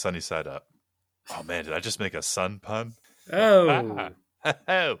 Always comes sunny side up. Oh man, did I just make a sun pun? Oh,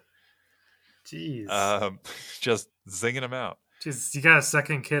 oh, jeez! Just zinging them out. Jeez, you got a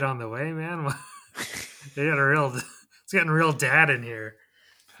second kid on the way, man. It's getting real dad in here.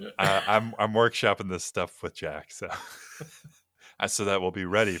 I'm workshopping this stuff with Jack, so that we'll be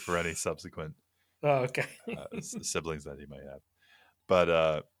ready for any subsequent siblings that he might have.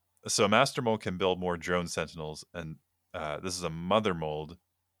 But so a master mold can build more drone Sentinels, and this is a mother mold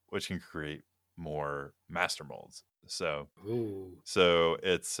which can create more master molds. So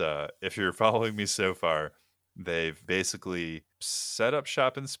it's if you're following me so far, they've basically set up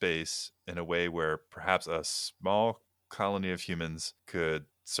shop in space in a way where perhaps a small colony of humans could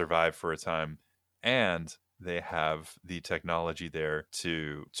survive for a time, and they have the technology there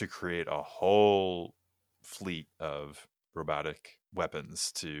to create a whole fleet of robotic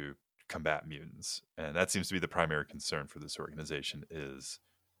weapons to combat mutants. And that seems to be the primary concern for this organization, is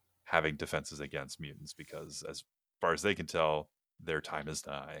having defenses against mutants, because as far as they can tell, their time is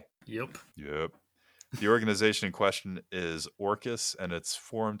nigh. Yep. The organization in question is Orchis, and it's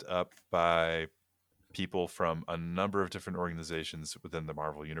formed up by people from a number of different organizations within the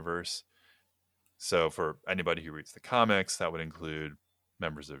Marvel Universe. So for anybody who reads the comics, that would include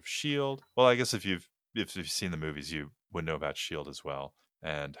members of S.H.I.E.L.D. Well, I guess if you've seen the movies, you would know about S.H.I.E.L.D. as well,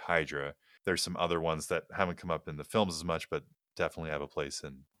 and Hydra. There's some other ones that haven't come up in the films as much, but definitely have a place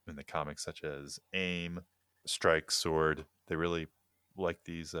in the comics, such as AIM, Strike, Sword. They really like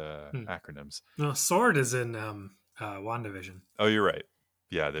these acronyms. No, Sword is in WandaVision. Oh, you're right.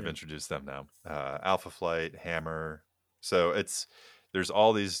 Yeah, they've introduced them now. Alpha Flight, Hammer. So there's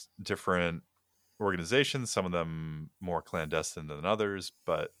all these different organizations, some of them more clandestine than others,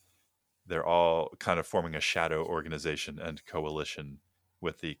 but they're all kind of forming a shadow organization and coalition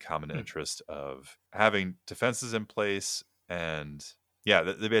with the common interest of having defenses in place. And yeah,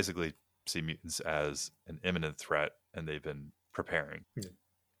 they basically see mutants as an imminent threat, and they've been preparing.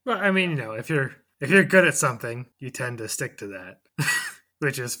 Well, I mean, if you're good at something, you tend to stick to that,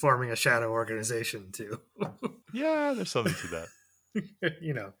 which is forming a shadow organization too. Yeah, there's something to that.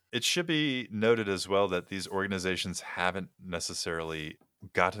 It should be noted as well that these organizations haven't necessarily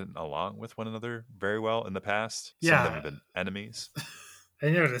gotten along with one another very well in the past. Some of them have been enemies. I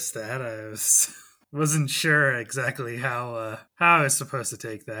noticed that. I wasn't sure exactly how I was supposed to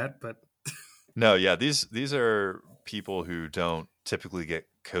take that, but no, yeah, these are people who don't typically get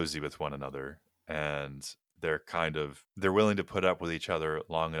cozy with one another, and they're willing to put up with each other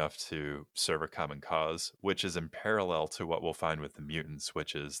long enough to serve a common cause, which is in parallel to what we'll find with the mutants,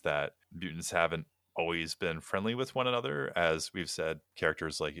 which is that mutants haven't always been friendly with one another. As we've said,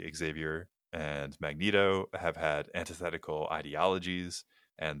 characters like Xavier and Magneto have had antithetical ideologies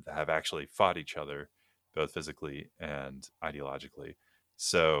and have actually fought each other, both physically and ideologically.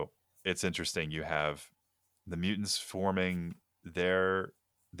 So it's interesting. You have the mutants forming their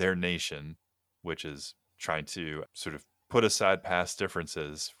nation, which is trying to sort of put aside past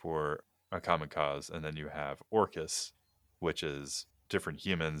differences for a common cause. And then you have Orchis, which is different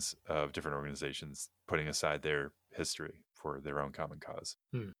humans of different organizations putting aside their history for their own common cause.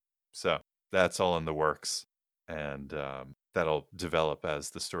 So that's all in the works, and that'll develop as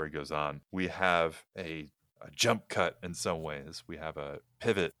the story goes on. We have a jump cut in some ways. We have a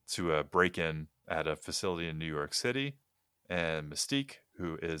pivot to a break-in at a facility in New York City, and Mystique,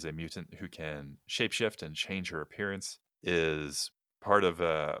 who is a mutant who can shapeshift and change her appearance, is part of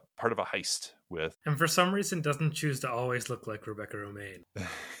a heist with, and for some reason doesn't choose to always look like Rebecca Romaine.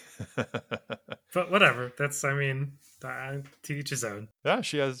 But whatever. That's, to each his own. Yeah,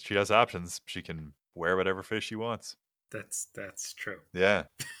 she has options. She can wear whatever face she wants. That's true. Yeah.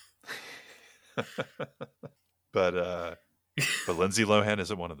 But Lindsay Lohan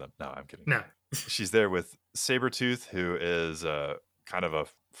isn't one of them. No, I'm kidding. No. She's there with Sabretooth, who is kind of a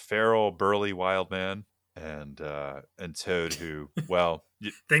feral, burly wild man, and Toad, who, well,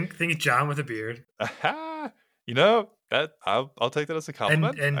 think John with a beard. That I'll take that as a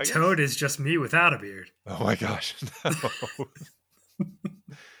compliment. And Toad is just me without a beard. Oh my gosh, no.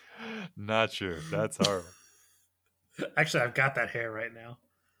 Not sure. That's horrible. Actually, I've got that hair right now.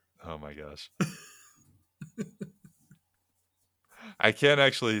 Oh my gosh. I can't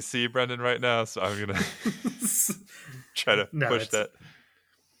actually see Brendan right now, so I'm gonna try to push that.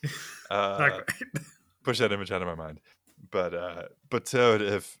 Push that image out of my mind. But Toad,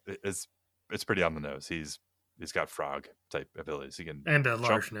 it's pretty on the nose. He's got frog type abilities. He can and a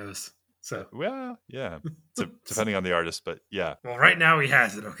large nose. So well, yeah. So, depending on the artist, but yeah. Well, right now he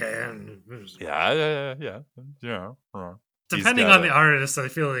has it. Okay. Yeah. Depending on the artist, I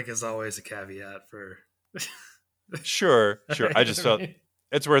feel like is always a caveat for. Sure. I just felt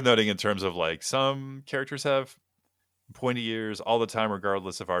it's worth noting in terms of like some characters have pointy ears all the time,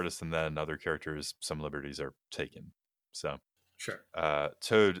 regardless of artist, and then other characters, some liberties are taken. So sure.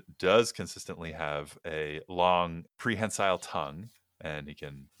 Toad does consistently have a long prehensile tongue, and he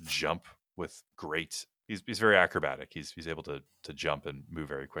can jump with great. He's very acrobatic. He's able to jump and move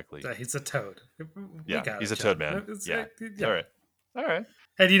very quickly. He's a toad. He's a toad man. Yeah. All right.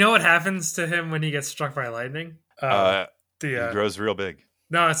 And do you know what happens to him when he gets struck by lightning? He grows real big.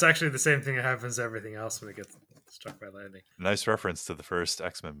 No, it's actually the same thing that happens to everything else when it gets struck by lightning. Nice reference to the first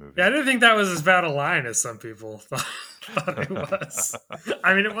X-Men movie. Yeah, I didn't think that was as bad a line as some people thought it was.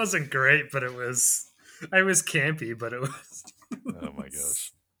 I mean, it wasn't great, but it was campy, but it was. Oh my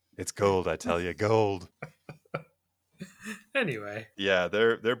gosh. It's gold, I tell you, gold. Anyway. Yeah,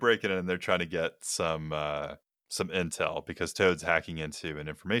 they're breaking in and they're trying to get some intel because Toad's hacking into an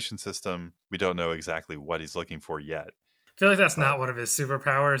information system. We don't know exactly what he's looking for yet. I feel like that's not one of his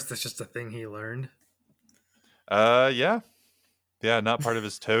superpowers. That's just a thing he learned. Yeah, not part of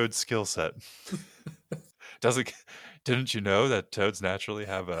his Toad skill set. Didn't you know that Toads naturally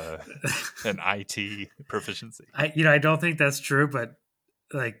have an IT proficiency? I don't think that's true, but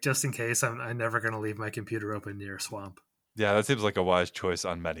like just in case, I'm never going to leave my computer open near a swamp. Yeah, that seems like a wise choice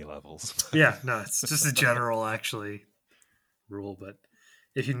on many levels. Yeah, no, it's just a general actually rule, but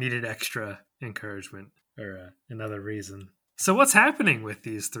if you needed extra encouragement or another reason. So what's happening with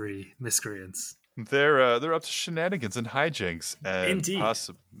these three miscreants? they're up to shenanigans and hijinks and Indeed.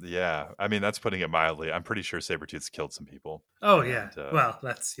 yeah. I mean, that's putting it mildly. I'm pretty sure Sabretooth's killed some people. Oh yeah. And Well,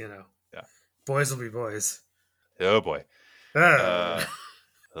 that's yeah. boys will be boys. Oh boy. Uh,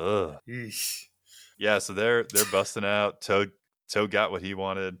 Ugh. yeesh. Yeah, so they're busting out. Toad got what he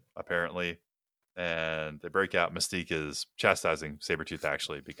wanted, apparently. And they break out. Mystique is chastising Sabretooth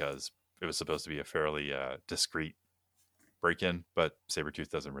actually, because it was supposed to be a fairly discreet break-in, but Sabretooth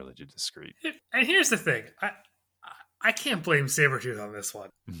doesn't really do discreet. And here's the thing. I can't blame Sabretooth on this one.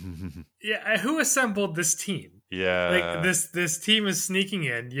 Yeah, who assembled this team? Yeah. Like this team is sneaking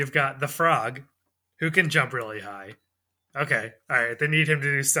in. You've got the frog, who can jump really high. Okay, all right. They need him to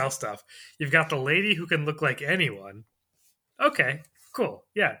do stealth stuff. You've got the lady who can look like anyone. Okay, cool.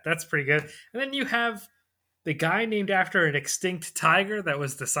 Yeah, that's pretty good. And then you have the guy named after an extinct tiger that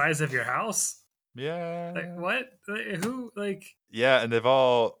was the size of your house. Yeah. Like what? Who? Like yeah, and they've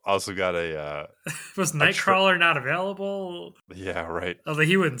all also got a was Nightcrawler not available? yeah, right. Although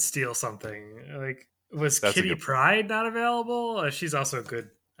he wouldn't steal something. Like was That's a Kitty good- Pryde not available? She's also good.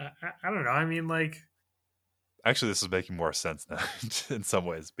 I don't know. I mean, like Actually, this is making more sense now in some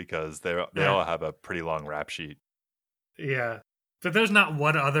ways, because they Yeah. all have a pretty long rap sheet. yeah, but there's not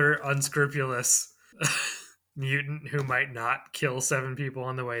one other unscrupulous mutant who might not kill 7 people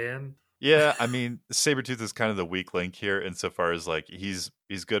on the way in. Yeah, I mean, Sabretooth is kind of the weak link here insofar as like he's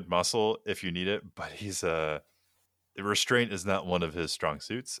good muscle if you need it, but he's restraint is not one of his strong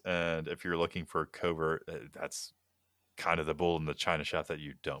suits, and if you're looking for covert, that's kind of the bull in the china shop that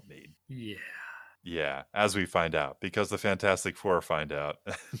you don't need. Yeah. Yeah, as we find out, because the Fantastic Four find out,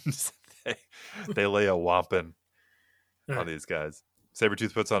 they lay a whomping on these guys.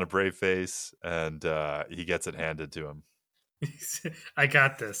 Sabretooth puts on a brave face, and he gets it handed to him. I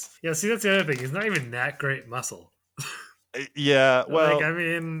got this. Yeah, see, that's the other thing. He's not even that great muscle. Yeah, well, like, I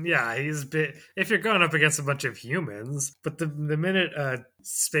mean, yeah, he's bit. If you're going up against a bunch of humans, but the minute a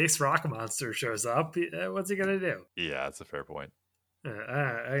space rock monster shows up, what's he gonna do? yeah, that's a fair point.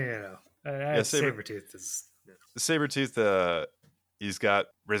 Sabretooth is. Sabretooth, he's got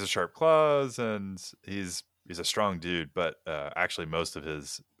razor sharp claws, and he's a strong dude, but actually most of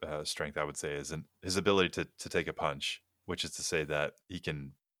his strength, I would say, is in his ability to take a punch, which is to say that he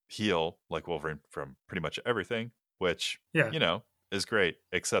can heal like Wolverine from pretty much everything, which, is great,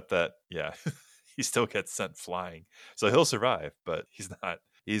 except that, he still gets sent flying. So he'll survive, but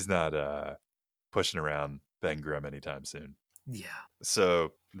he's not pushing around Ben Grimm anytime soon. Yeah.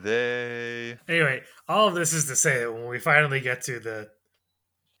 So Anyway, all of this is to say that when we finally get to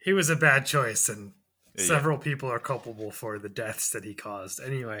he was a bad choice, and several people are culpable for the deaths that he caused.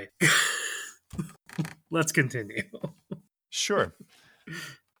 Anyway, let's continue. Sure.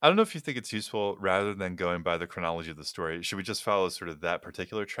 I don't know if you think it's useful, rather than going by the chronology of the story, should we just follow sort of that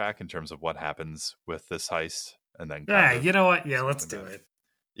particular track in terms of what happens with this heist, and then you know what? Yeah, let's do it.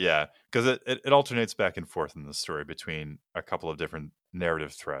 Yeah, because it alternates back and forth in the story between a couple of different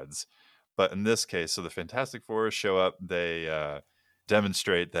narrative threads. But in this case, so the Fantastic Four show up. They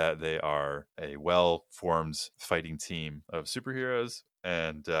demonstrate that they are a well-formed fighting team of superheroes,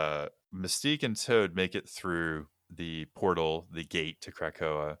 and Mystique and Toad make it through the portal, the gate to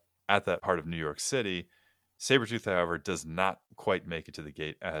Krakoa at that part of New York City. Sabretooth, however, does not quite make it to the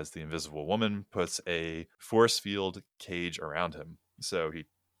gate, as the Invisible Woman puts a force field cage around him. So he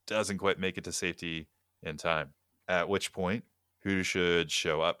doesn't quite make it to safety in time. At which point, who should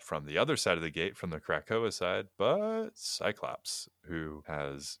show up from the other side of the gate, from the Krakoa side, but Cyclops, who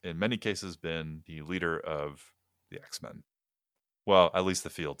has in many cases been the leader of the X-Men. Well, at least the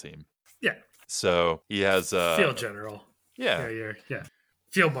field team. Yeah. So he has field general. Yeah.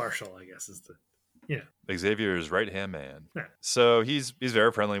 Field marshal, I guess, is the Xavier's right-hand man. Yeah. So he's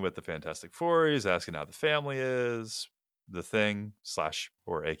very friendly with the Fantastic Four. He's asking how the family is. The Thing /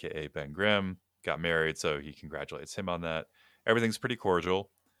 or AKA Ben Grimm got married, so he congratulates him on that. Everything's pretty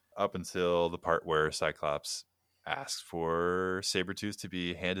cordial up until the part where Cyclops asks for Sabretooth to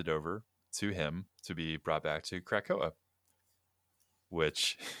be handed over to him to be brought back to Krakoa,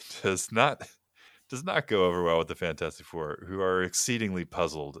 which does not go over well with the Fantastic Four, who are exceedingly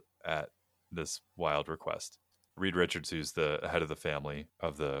puzzled at this wild request. Reed Richards, who's the head of the family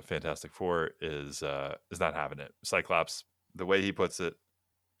of the Fantastic Four, is not having it. Cyclops, the way he puts it,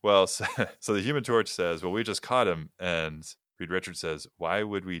 well, so the Human Torch says, well, we just caught him, and Reed Richards says, why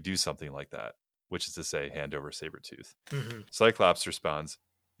would we do something like that? Which is to say, hand over Sabretooth. Mm-hmm. Cyclops responds,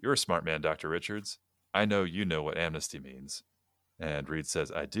 you're a smart man, Dr. Richards. I know you know what amnesty means. And Reed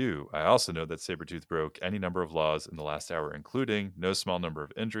says, I do. I also know that Sabretooth broke any number of laws in the last hour, including no small number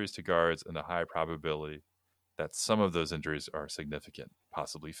of injuries to guards and a high probability that some of those injuries are significant,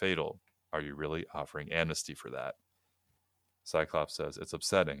 possibly fatal. Are you really offering amnesty for that? Cyclops says, it's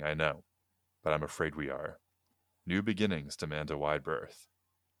upsetting, I know, but I'm afraid we are. New beginnings demand a wide berth.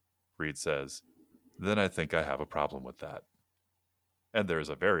 Reed says, then I think I have a problem with that. And there is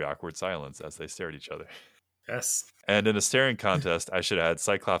a very awkward silence as they stare at each other. Yes. And in a staring contest, I should add,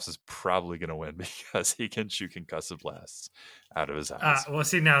 Cyclops is probably going to win because he can shoot concussive blasts out of his eyes. Well,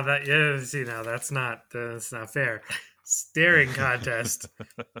 that's not fair. Staring contest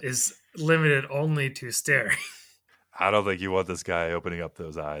is limited only to staring. I don't think you want this guy opening up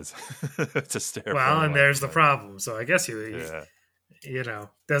those eyes to stare. Well, and there's the problem. So I guess yeah.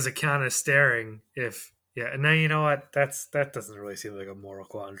 Does it count as staring if? Yeah, and now you know what? That doesn't really seem like a moral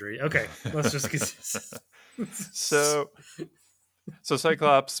quandary. Okay, let's just. So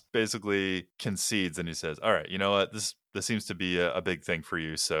Cyclops basically concedes and he says, all right, you know what? This seems to be a big thing for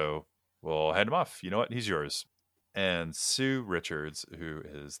you, so we'll hand him off. You know what? He's yours. And Sue Richards, who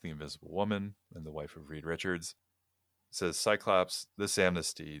is the Invisible Woman and the wife of Reed Richards, says, Cyclops, this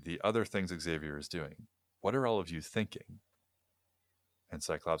amnesty, the other things Xavier is doing, what are all of you thinking? And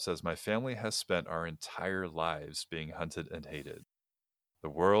Cyclops says, my family has spent our entire lives being hunted and hated. The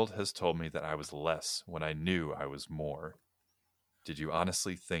world has told me that I was less when I knew I was more. Did you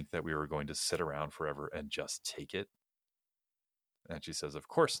honestly think that we were going to sit around forever and just take it? And she says, of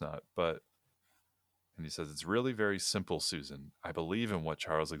course not, and he says, it's really very simple, Susan. I believe in what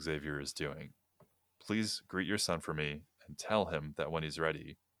Charles Xavier is doing. Please greet your son for me and tell him that when he's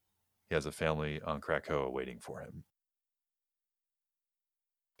ready, he has a family on Krakoa waiting for him.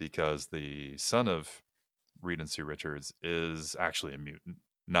 Because the son of Reed and Sue Richards is actually a mutant,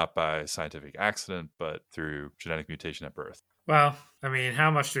 not by scientific accident, but through genetic mutation at birth. Well, I mean, how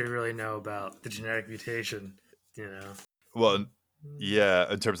much do we really know about the genetic mutation? Well,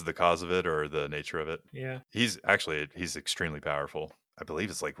 yeah, in terms of the cause of it or the nature of it. Yeah. He's extremely powerful. I believe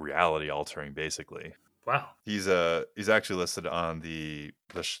it's like reality altering, basically. Wow. He's actually listed on the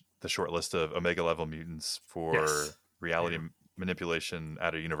short list of Omega level mutants for reality manipulation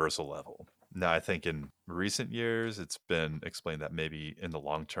at a universal level. Now, I think in recent years, it's been explained that maybe in the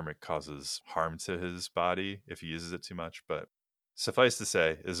long term, it causes harm to his body if he uses it too much. But suffice to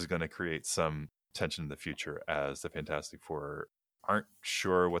say, this is going to create some tension in the future as the Fantastic Four aren't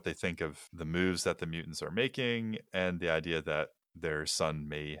sure what they think of the moves that the mutants are making and the idea that their son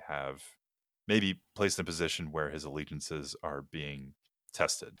may be placed in a position where his allegiances are being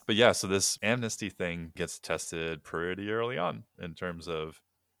tested. But yeah, so this amnesty thing gets tested pretty early on in terms of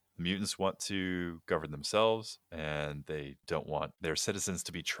mutants want to govern themselves and they don't want their citizens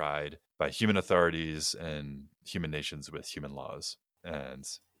to be tried by human authorities and human nations with human laws. And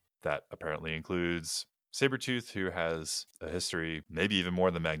that apparently includes Sabretooth, who has a history, maybe even more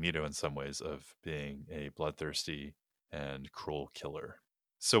than Magneto in some ways, of being a bloodthirsty and cruel killer.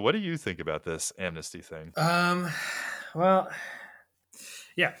 So what do you think about this amnesty thing? Well,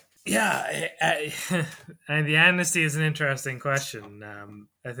 yeah. And the amnesty is an interesting question.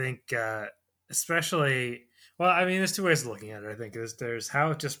 I think, especially, well, I mean, there's two ways of looking at it. I think there's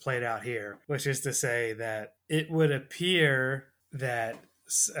how it just played out here, which is to say that it would appear that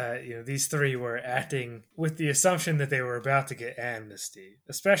these three were acting with the assumption that they were about to get amnesty,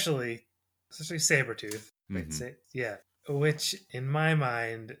 especially Sabretooth. Mm-hmm. Which in my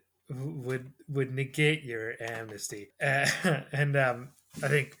mind would negate your amnesty, and I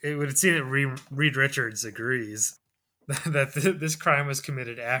think it would seem that Reed Richards agrees that this crime was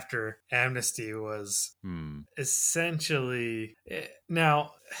committed after amnesty was essentially.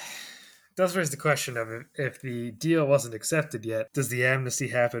 Now, it does raise the question of if the deal wasn't accepted yet, does the amnesty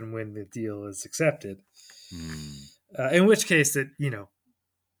happen when the deal is accepted? In which case, that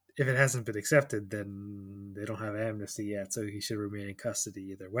if it hasn't been accepted, then they don't have amnesty yet, so he should remain in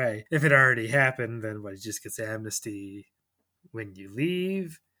custody either way. If it already happened, then he just gets amnesty when you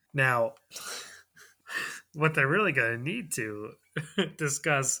leave. Now, what they're really going to need to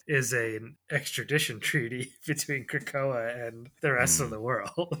discuss is an extradition treaty between Krakoa and the rest of the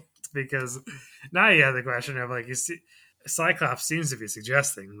world. Because now you have the question of, Cyclops seems to be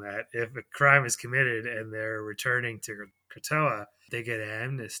suggesting that if a crime is committed and they're returning to Krakoa, they get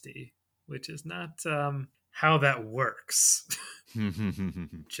amnesty, which is not how that works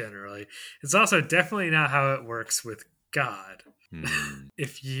generally. It's also definitely not how it works with God.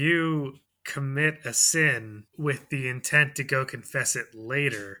 If you commit a sin with the intent to go confess it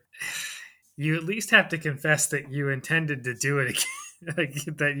later, you at least have to confess that you intended to do it again.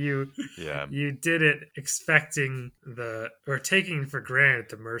 That you did it expecting or taking for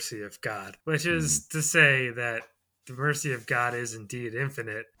granted the mercy of God, which is to say that the mercy of God is indeed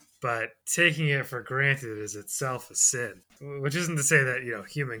infinite, but taking it for granted is itself a sin. Which isn't to say that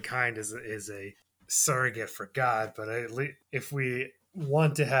humankind is a surrogate for God, but if we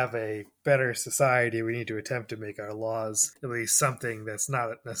want to have a better society, we need to attempt to make our laws at least something that's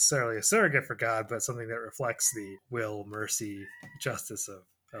not necessarily a surrogate for God, but something that reflects the will, mercy, justice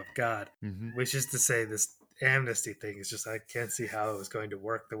of God. Mm-hmm. Which is to say, this amnesty thing is just, I can't see how it was going to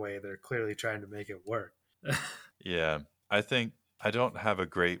work the way they're clearly trying to make it work. Yeah, I think I don't have a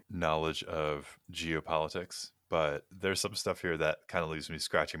great knowledge of geopolitics, but there's some stuff here that kind of leaves me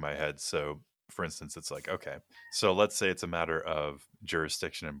scratching my head. So, for instance, it's like, okay, so let's say it's a matter of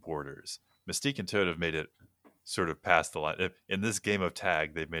jurisdiction and borders. Mystique and Toad have made it sort of past the line. In this game of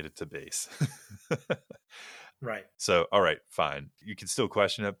tag, they've made it to base. Right. So, all right, fine. You can still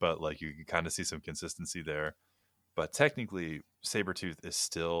question it, but like you can kind of see some consistency there. But technically, Sabretooth is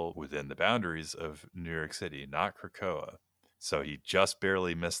still within the boundaries of New York City, not Krakoa. So he just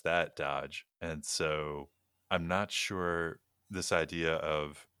barely missed that dodge. And so I'm not sure this idea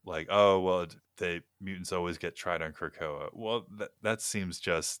of like, oh, well, mutants always get tried on Krakoa. Well, that seems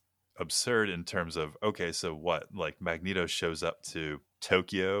just absurd in terms of, okay, so what? Like Magneto shows up to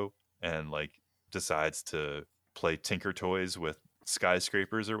Tokyo and like decides to play Tinker Toys with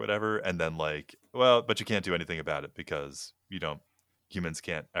skyscrapers or whatever, and then like, well, but you can't do anything about it because humans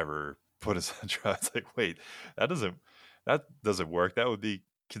can't ever put us on trial. It's like, wait, that doesn't work. That would be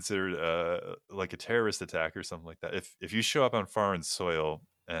considered like a terrorist attack or something like that. If you show up on foreign soil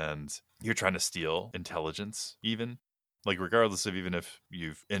and you're trying to steal intelligence, even like regardless of even if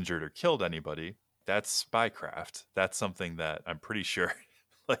you've injured or killed anybody, that's spycraft. That's something that I'm pretty sure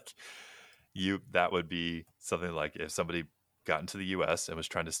like that would be something like if somebody got into the US and was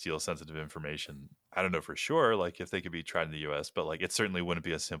trying to steal sensitive information. I don't know for sure, like if they could be tried in the US, but like it certainly wouldn't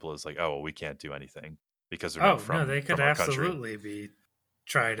be as simple as like, oh, well, we can't do anything because they're not from, they could from our country. absolutely be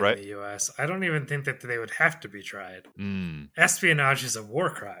tried Right? in the US. I don't even think that they would have to be tried. Mm. Espionage is a war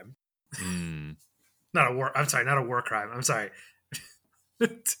crime. Mm. Not a war crime. I'm sorry.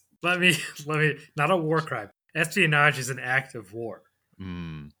 let me not a war crime. Espionage is an act of war.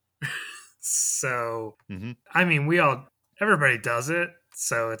 Mm. So, Mm-hmm. I mean, everybody does it.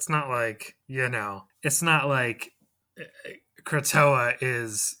 So it's not like, it's not like Krakoa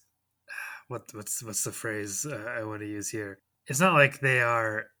is what's the phrase I want to use here? It's not like they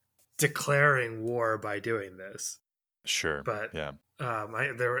are declaring war by doing this. Sure. But yeah.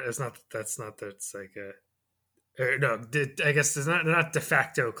 It's not that's like I guess they're not de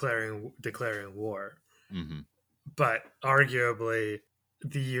facto declaring war. Mm-hmm. But arguably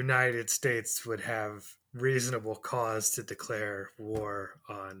the United States would have reasonable cause to declare war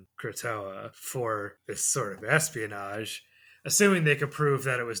on Krakoa for this sort of espionage, assuming they could prove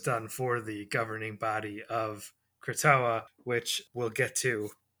that it was done for the governing body of Krakoa, which we'll get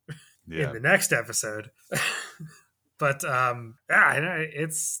to in the next episode. But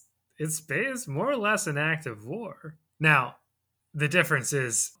it's more or less an act of war. Now, the difference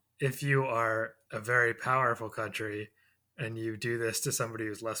is if you are a very powerful country and you do this to somebody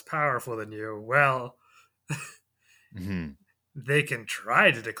who's less powerful than you, well, mm-hmm. they can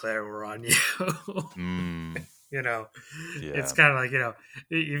try to declare war on you. It's kind of like,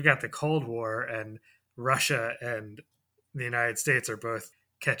 you've got the Cold War and Russia and the United States are both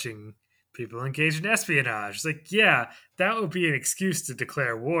catching people engaged in espionage. It's like, yeah, that would be an excuse to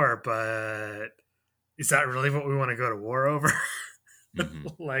declare war, but is that really what we want to go to war over? Mm-hmm.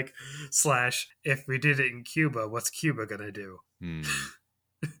 Like, / if we did it in Cuba, what's Cuba gonna do?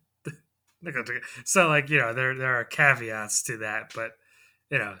 So, like, there are caveats to that, but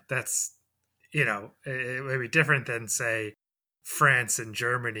that's it would be different than, say, France and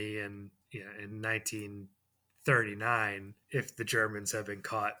Germany in 1939 if the Germans had been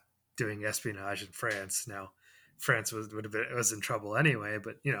caught doing espionage in France. Now, France was in trouble anyway,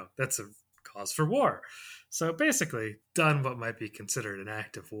 but that's a cause for war. So basically, done what might be considered an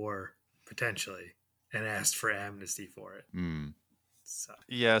act of war potentially, and asked for amnesty for it. So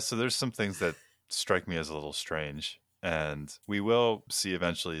there's some things that strike me as a little strange, and we will see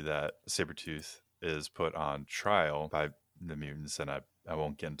eventually that Sabretooth is put on trial by the mutants, and I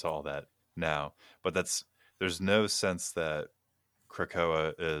won't get into all that now. But there's no sense that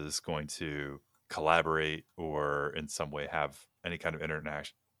Krakoa is going to collaborate or in some way have any kind of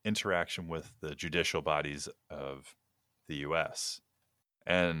interaction with the judicial bodies of the US.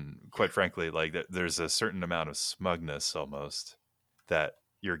 And quite frankly, like there's a certain amount of smugness almost that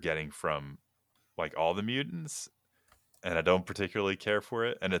you're getting from like all the mutants, and I don't particularly care for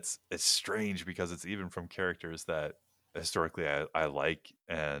it. And it's strange because it's even from characters that historically I like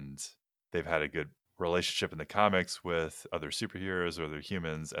and they've had a good relationship in the comics with other superheroes or other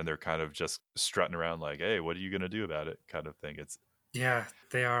humans, and they're kind of just strutting around like, hey, what are you going to do about it kind of thing. Yeah,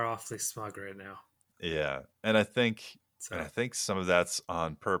 they are awfully smug right now. Yeah. And I think So some of that's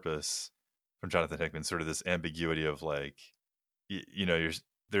on purpose from Jonathan Hickman, sort of this ambiguity of like, there's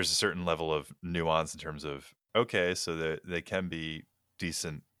a certain level of nuance in terms of, okay, so they can be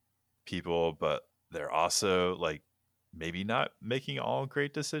decent people, but they're also like maybe not making all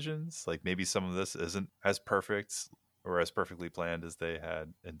great decisions. Like maybe some of this isn't as perfect or as perfectly planned as they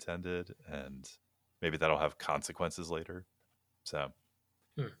had intended, and maybe that'll have consequences later. So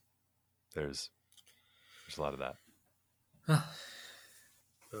there's a lot of that.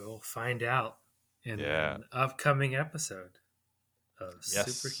 We'll find out in Yeah. an upcoming episode of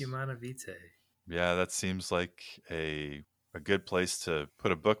Yes. Super Humana Vitae. Yeah, that seems like a good place to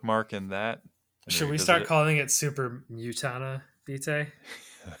put a bookmark in that. Should we start calling it Super Mutana Vitae?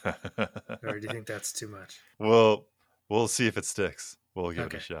 Or do you think that's too much? Well, we'll see if it sticks. We'll give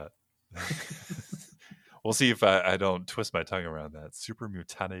it a shot. We'll see if I don't twist my tongue around that. Super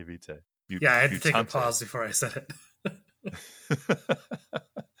Mutane Vitae. Yeah, I had to take a pause before I said it.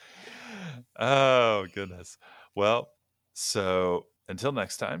 Oh, goodness. Well, so until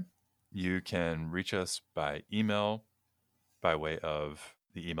next time, you can reach us by email by way of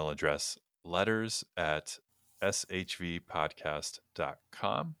the email address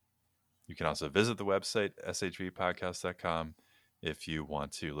letters@shvpodcast.com. You can also visit the website shvpodcast.com if you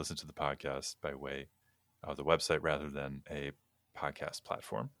want to listen to the podcast by way of the website rather than a podcast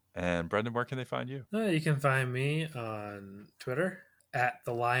platform. And Brendan, where can they find you? You can find me on Twitter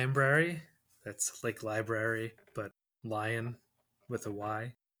 @TheLionbrary. That's like library, but lion with a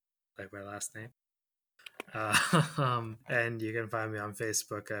Y, like my last name. And you can find me on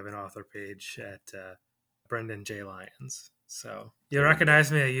Facebook. I have an author page at Brendan J. Lyons. So you'll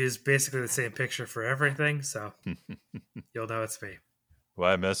recognize me. I use basically the same picture for everything, so you'll know it's me.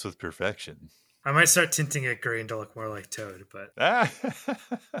 Why mess with perfection? I might start tinting it green to look more like Toad, but I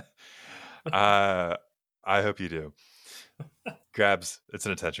hope you do. It's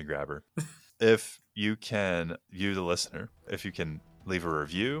an attention grabber. If you can, you the listener, if you can leave a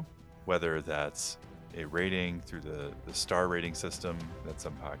review, whether that's a rating through the star rating system that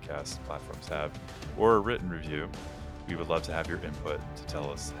some podcast platforms have, or a written review, we would love to have your input to tell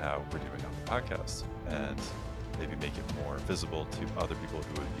us how we're doing on the podcast and maybe make it more visible to other people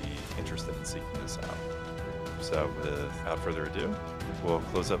who would be interested in seeking this out. So without further ado, we'll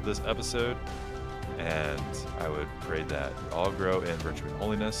close up this episode, and I would pray that we all grow in virtue and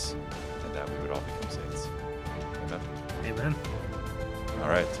holiness, and that we would all become saints. Amen. Amen. All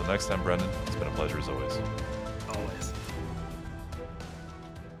right, till next time, Brendan. It's been a pleasure as always. Always.